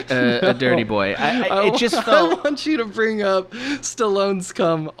dirty boy. It just felt. I want you to bring up Stallone's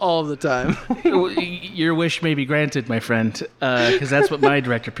cum all the time. Your wish may be granted, my friend, because that's what my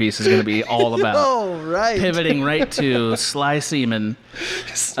director piece is going to be all about. Oh, right. Pivoting right to Sly Seaman.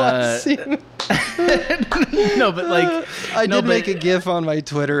 Seaman. No, but like I did make a GIF on my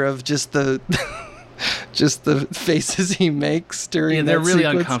Twitter of just the faces he makes during. Yeah, they're really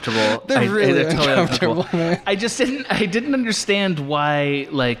sequence. uncomfortable. They're really totally uncomfortable. Man. I didn't understand why,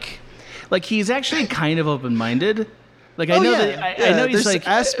 like he's actually kind of open-minded. Like, I know he's there's like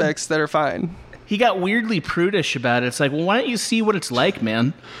aspects that are fine. He got weirdly prudish about it. It's like, well, why don't you see what it's like,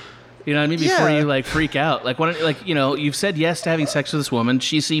 man? You know what I mean? Before you, like, freak out. Like, why don't, you've said yes to having sex with this woman.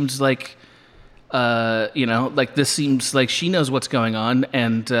 She seems like, like, this seems like she knows what's going on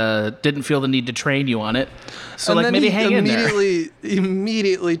and didn't feel the need to train you on it. So, and like, maybe hang in there.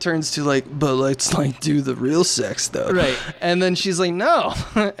 Immediately turns to, like, but let's, like, do the real sex, though. Right. And then she's like, no.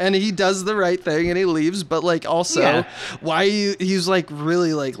 And he does the right thing and he leaves. But, like, also, he's, like,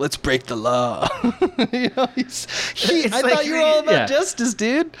 really, like, let's break the law. I thought you were all about justice,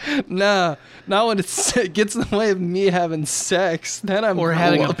 dude. Nah. Not when it gets in the way of me having sex. Then I'm or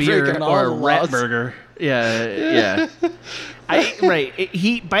having a beer or a rat burger. Yeah.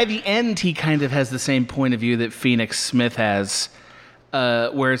 He by the end he kind of has the same point of view that Phoenix Smith has,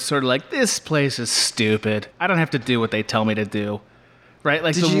 where it's sort of like, this place is stupid. I don't have to do what they tell me to do, right?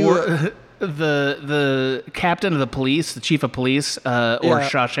 Like the captain of the police, the chief of police, or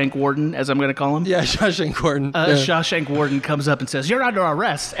Shawshank Warden, as I'm going to call him. Yeah, Shawshank Warden. Shawshank Warden comes up and says, "You're under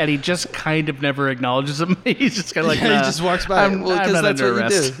arrest," and he just kind of never acknowledges him. He's just kind of like, he just walks by. Because that's what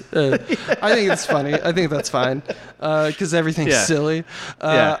arrest. You do. I think it's funny. I think that's fine, because everything's silly.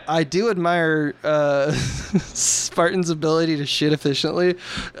 I do admire Spartan's ability to shit efficiently.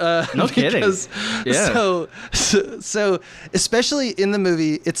 No kidding. So especially in the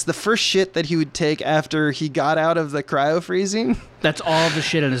movie, it's the first shit that he would take after he got out of the cryo freezing. That's all the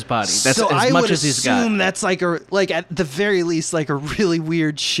shit in his body. That's so as much as he's got. I would assume that's like at the very least, like, a really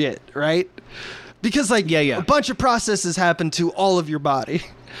weird shit, right? Because, like, a bunch of processes happen to all of your body.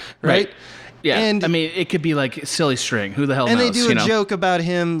 right? Yeah, and I mean, it could be like silly string. Who the hell knows? And they do a know? joke about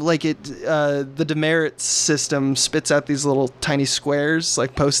him, like the demerit system spits out these little tiny squares,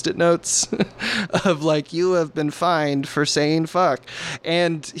 like Post-it notes, of like, you have been fined for saying fuck.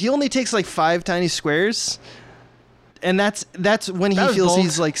 And he only takes like 5 tiny squares. And that's when he feels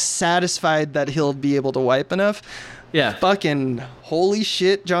he's like satisfied that he'll be able to wipe enough. Yeah. Fucking holy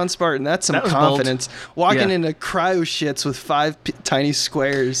shit, John Spartan. That's some confidence. Walking into cryo shits with 5 tiny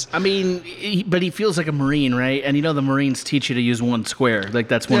squares. I mean, but he feels like a Marine, right? And the Marines teach you to use 1 square. Like,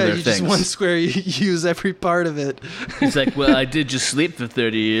 that's one of their things. Just 1 square, you use every part of it. He's like, well, I did just sleep for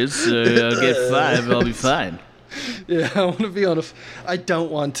 30 years, so I'll get 5, I'll be fine. Yeah, I want to be I don't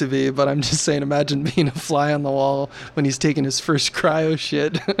want to be, but I'm just saying, imagine being a fly on the wall when he's taking his first cryo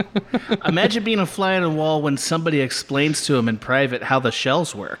shit. Imagine being a fly on the wall when somebody explains to him in private how the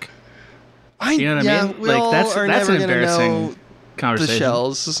shells work. You know what I mean? Like, that's an embarrassing conversation. The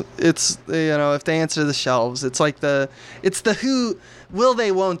shells. It's, if they answer the shelves, it's like it's the who will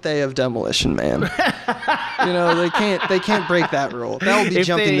they, won't they of Demolition Man. They can't break that rule. That would be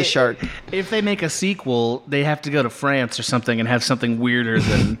jumping the shark. If they make a sequel, they have to go to France or something and have something weirder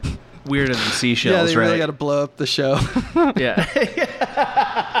than seashells, yeah, they right? really got to blow up the show. Yeah.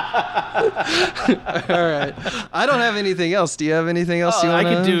 All right. I don't have anything else. Do you have anything else you want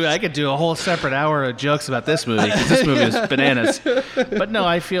to? I could do a whole separate hour of jokes about this movie, because this movie is bananas. But no,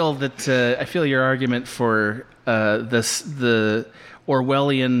 I feel your argument for the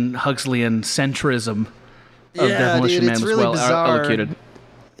Orwellian, Huxleyan centrism of Demolition Man was really bizarre. elocuted.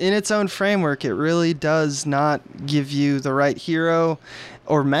 In its own framework, it really does not give you the right hero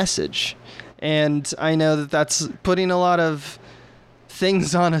or message. And I know that that's putting a lot of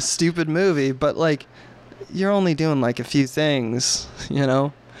things on a stupid movie, but like, you're only doing like a few things,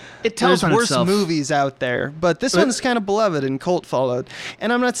 It tells There's on worse itself. movies out there, but this one's kind of beloved and cult followed.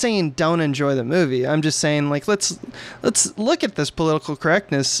 And I'm not saying don't enjoy the movie. I'm just saying, like, let's look at this political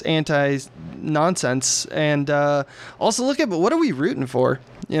correctness, anti-nonsense, and also look at what are we rooting for?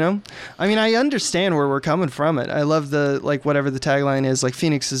 I mean, I understand where we're coming from. I love whatever the tagline is, like,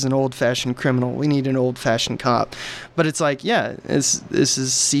 Phoenix is an old-fashioned criminal. We need an old-fashioned cop. But it's like, yeah, this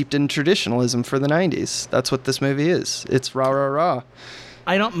is seeped in traditionalism for the 90s. That's what this movie is. It's rah, rah, rah.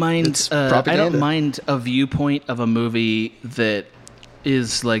 I don't mind. I don't mind a viewpoint of a movie that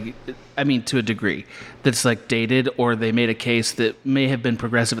is like, I mean, to a degree, that's like dated, or they made a case that may have been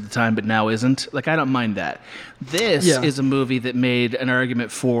progressive at the time but now isn't. Like, I don't mind that. This is a movie that made an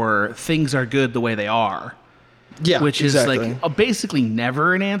argument for things are good the way they are. Yeah, which is like basically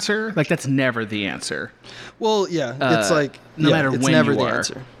never an answer. Like, that's never the answer. Well, yeah, it's like no matter it's when never you the are.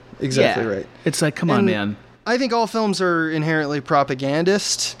 answer. Exactly right. It's like, come on, man. I think all films are inherently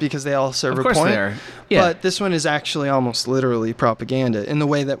propagandist because they all serve a point. Of course they are. Yeah. But this one is actually almost literally propaganda in the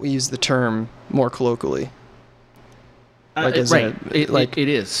way that we use the term more colloquially. Right. It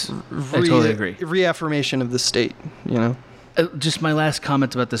is. I totally agree. Reaffirmation of the state, Just my last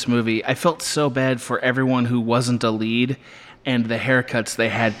comment about this movie. I felt so bad for everyone who wasn't a lead and the haircuts they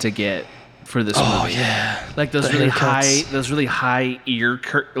had to get for this movie. Oh, yeah. Like those really high ear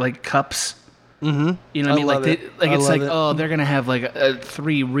cups. Mm-hmm. You know what I mean? Like they're gonna have like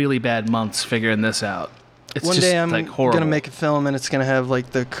 3 really bad months figuring this out. It's One just, day I'm like, horrible. gonna make a film and it's gonna have like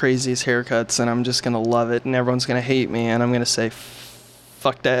the craziest haircuts and I'm just gonna love it and everyone's gonna hate me and I'm gonna say,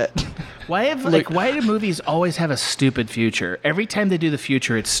 fuck that. Why do movies always have a stupid future? Every time they do the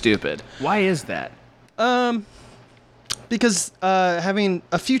future, it's stupid. Why is that? Because having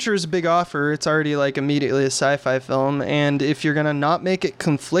a future is a big offer. It's already like immediately a sci-fi film, and if you're gonna not make it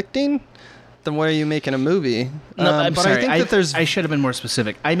conflicting, then why are you making a movie? No, I'm but sorry. I think that I should have been more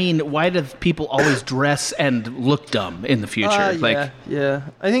specific. I mean, why do people always dress and look dumb in the future? Yeah.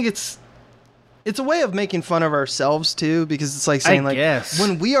 I think it's a way of making fun of ourselves too, because it's like saying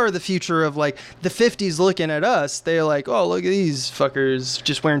when we are the future of like the 50s looking at us, they're like, oh, look at these fuckers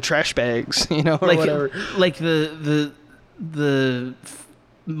just wearing trash bags, or whatever. Like the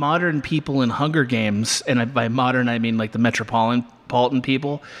modern people in Hunger Games, and by modern I mean like the Metropolitan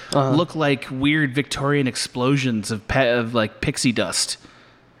people, look like weird Victorian explosions of like pixie dust.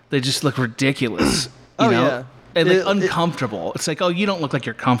 They just look ridiculous. You know? Yeah. And uncomfortable. It's like, oh, you don't look like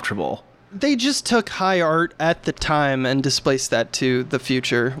you're comfortable. They just took high art at the time and displaced that to the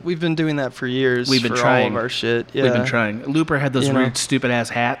future. We've been doing that for years. We've been for trying. all of our shit. Yeah. We've been trying. Looper had those weird, stupid ass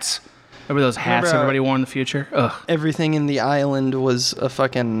hats. Remember those hats everybody wore in the future? Ugh. Everything in the island was a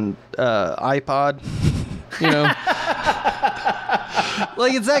fucking iPod.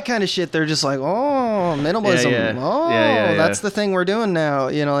 Like, it's that kind of shit. They're just like, oh, minimalism. Yeah. Oh, yeah. that's the thing we're doing now.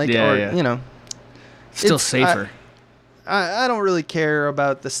 Still safer. I don't really care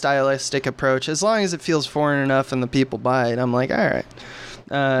about the stylistic approach. As long as it feels foreign enough and the people buy it, I'm like, all right.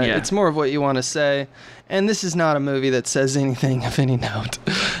 It's more of what you want to say. And this is not a movie that says anything of any note.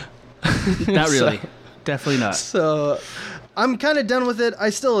 Not really. Definitely not. So I'm kind of done with it. I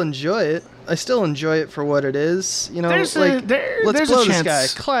still enjoy it. I still enjoy it for what it is. You know, let's blow this guy.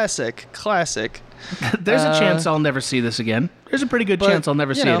 Classic. There's a chance I'll never see this again. There's a pretty good chance I'll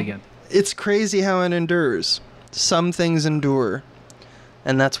never see it again. It's crazy how it endures. Some things endure,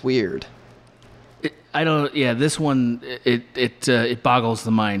 and that's weird. This one, it boggles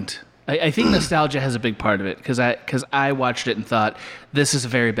the mind. I think nostalgia has a big part of it, because I watched it and thought, this is a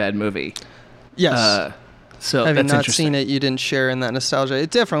very bad movie. Yes. So having that's not seen it, you didn't share in that nostalgia.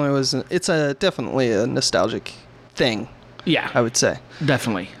 It definitely was. It's definitely a nostalgic thing. Yeah, I would say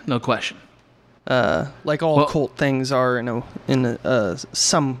definitely, no question. Like all cult things are in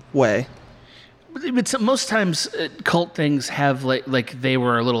some way. But most times, cult things have like they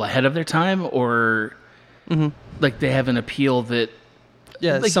were a little ahead of their time, or like they have an appeal that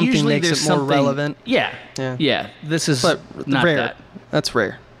something makes it more relevant. Yeah. This is not rare. that. That's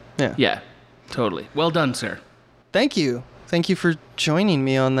rare. Yeah, totally. Well done, sir. Thank you for joining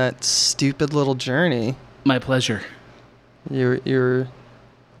me on that stupid little journey. My pleasure. You're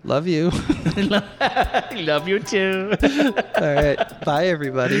love you. Love you too. All right. Bye,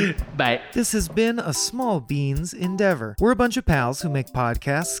 everybody. Bye. This has been a Small Beans endeavor. We're a bunch of pals who make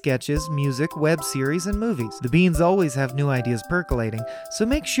podcasts, sketches, music, web series, and movies. The Beans always have new ideas percolating, so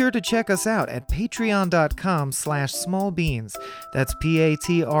make sure to check us out at patreon.com/smallbeans. That's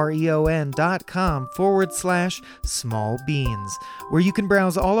patreon.com/smallbeans, where you can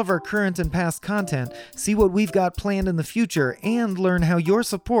browse all of our current and past content, see what we've got planned in the future, and learn how your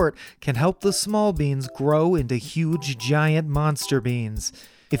support can help the small beans grow into huge, giant monster beans.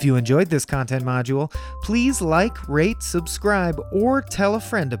 If you enjoyed this content module, please like, rate, subscribe, or tell a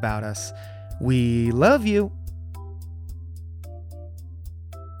friend about us. We love you.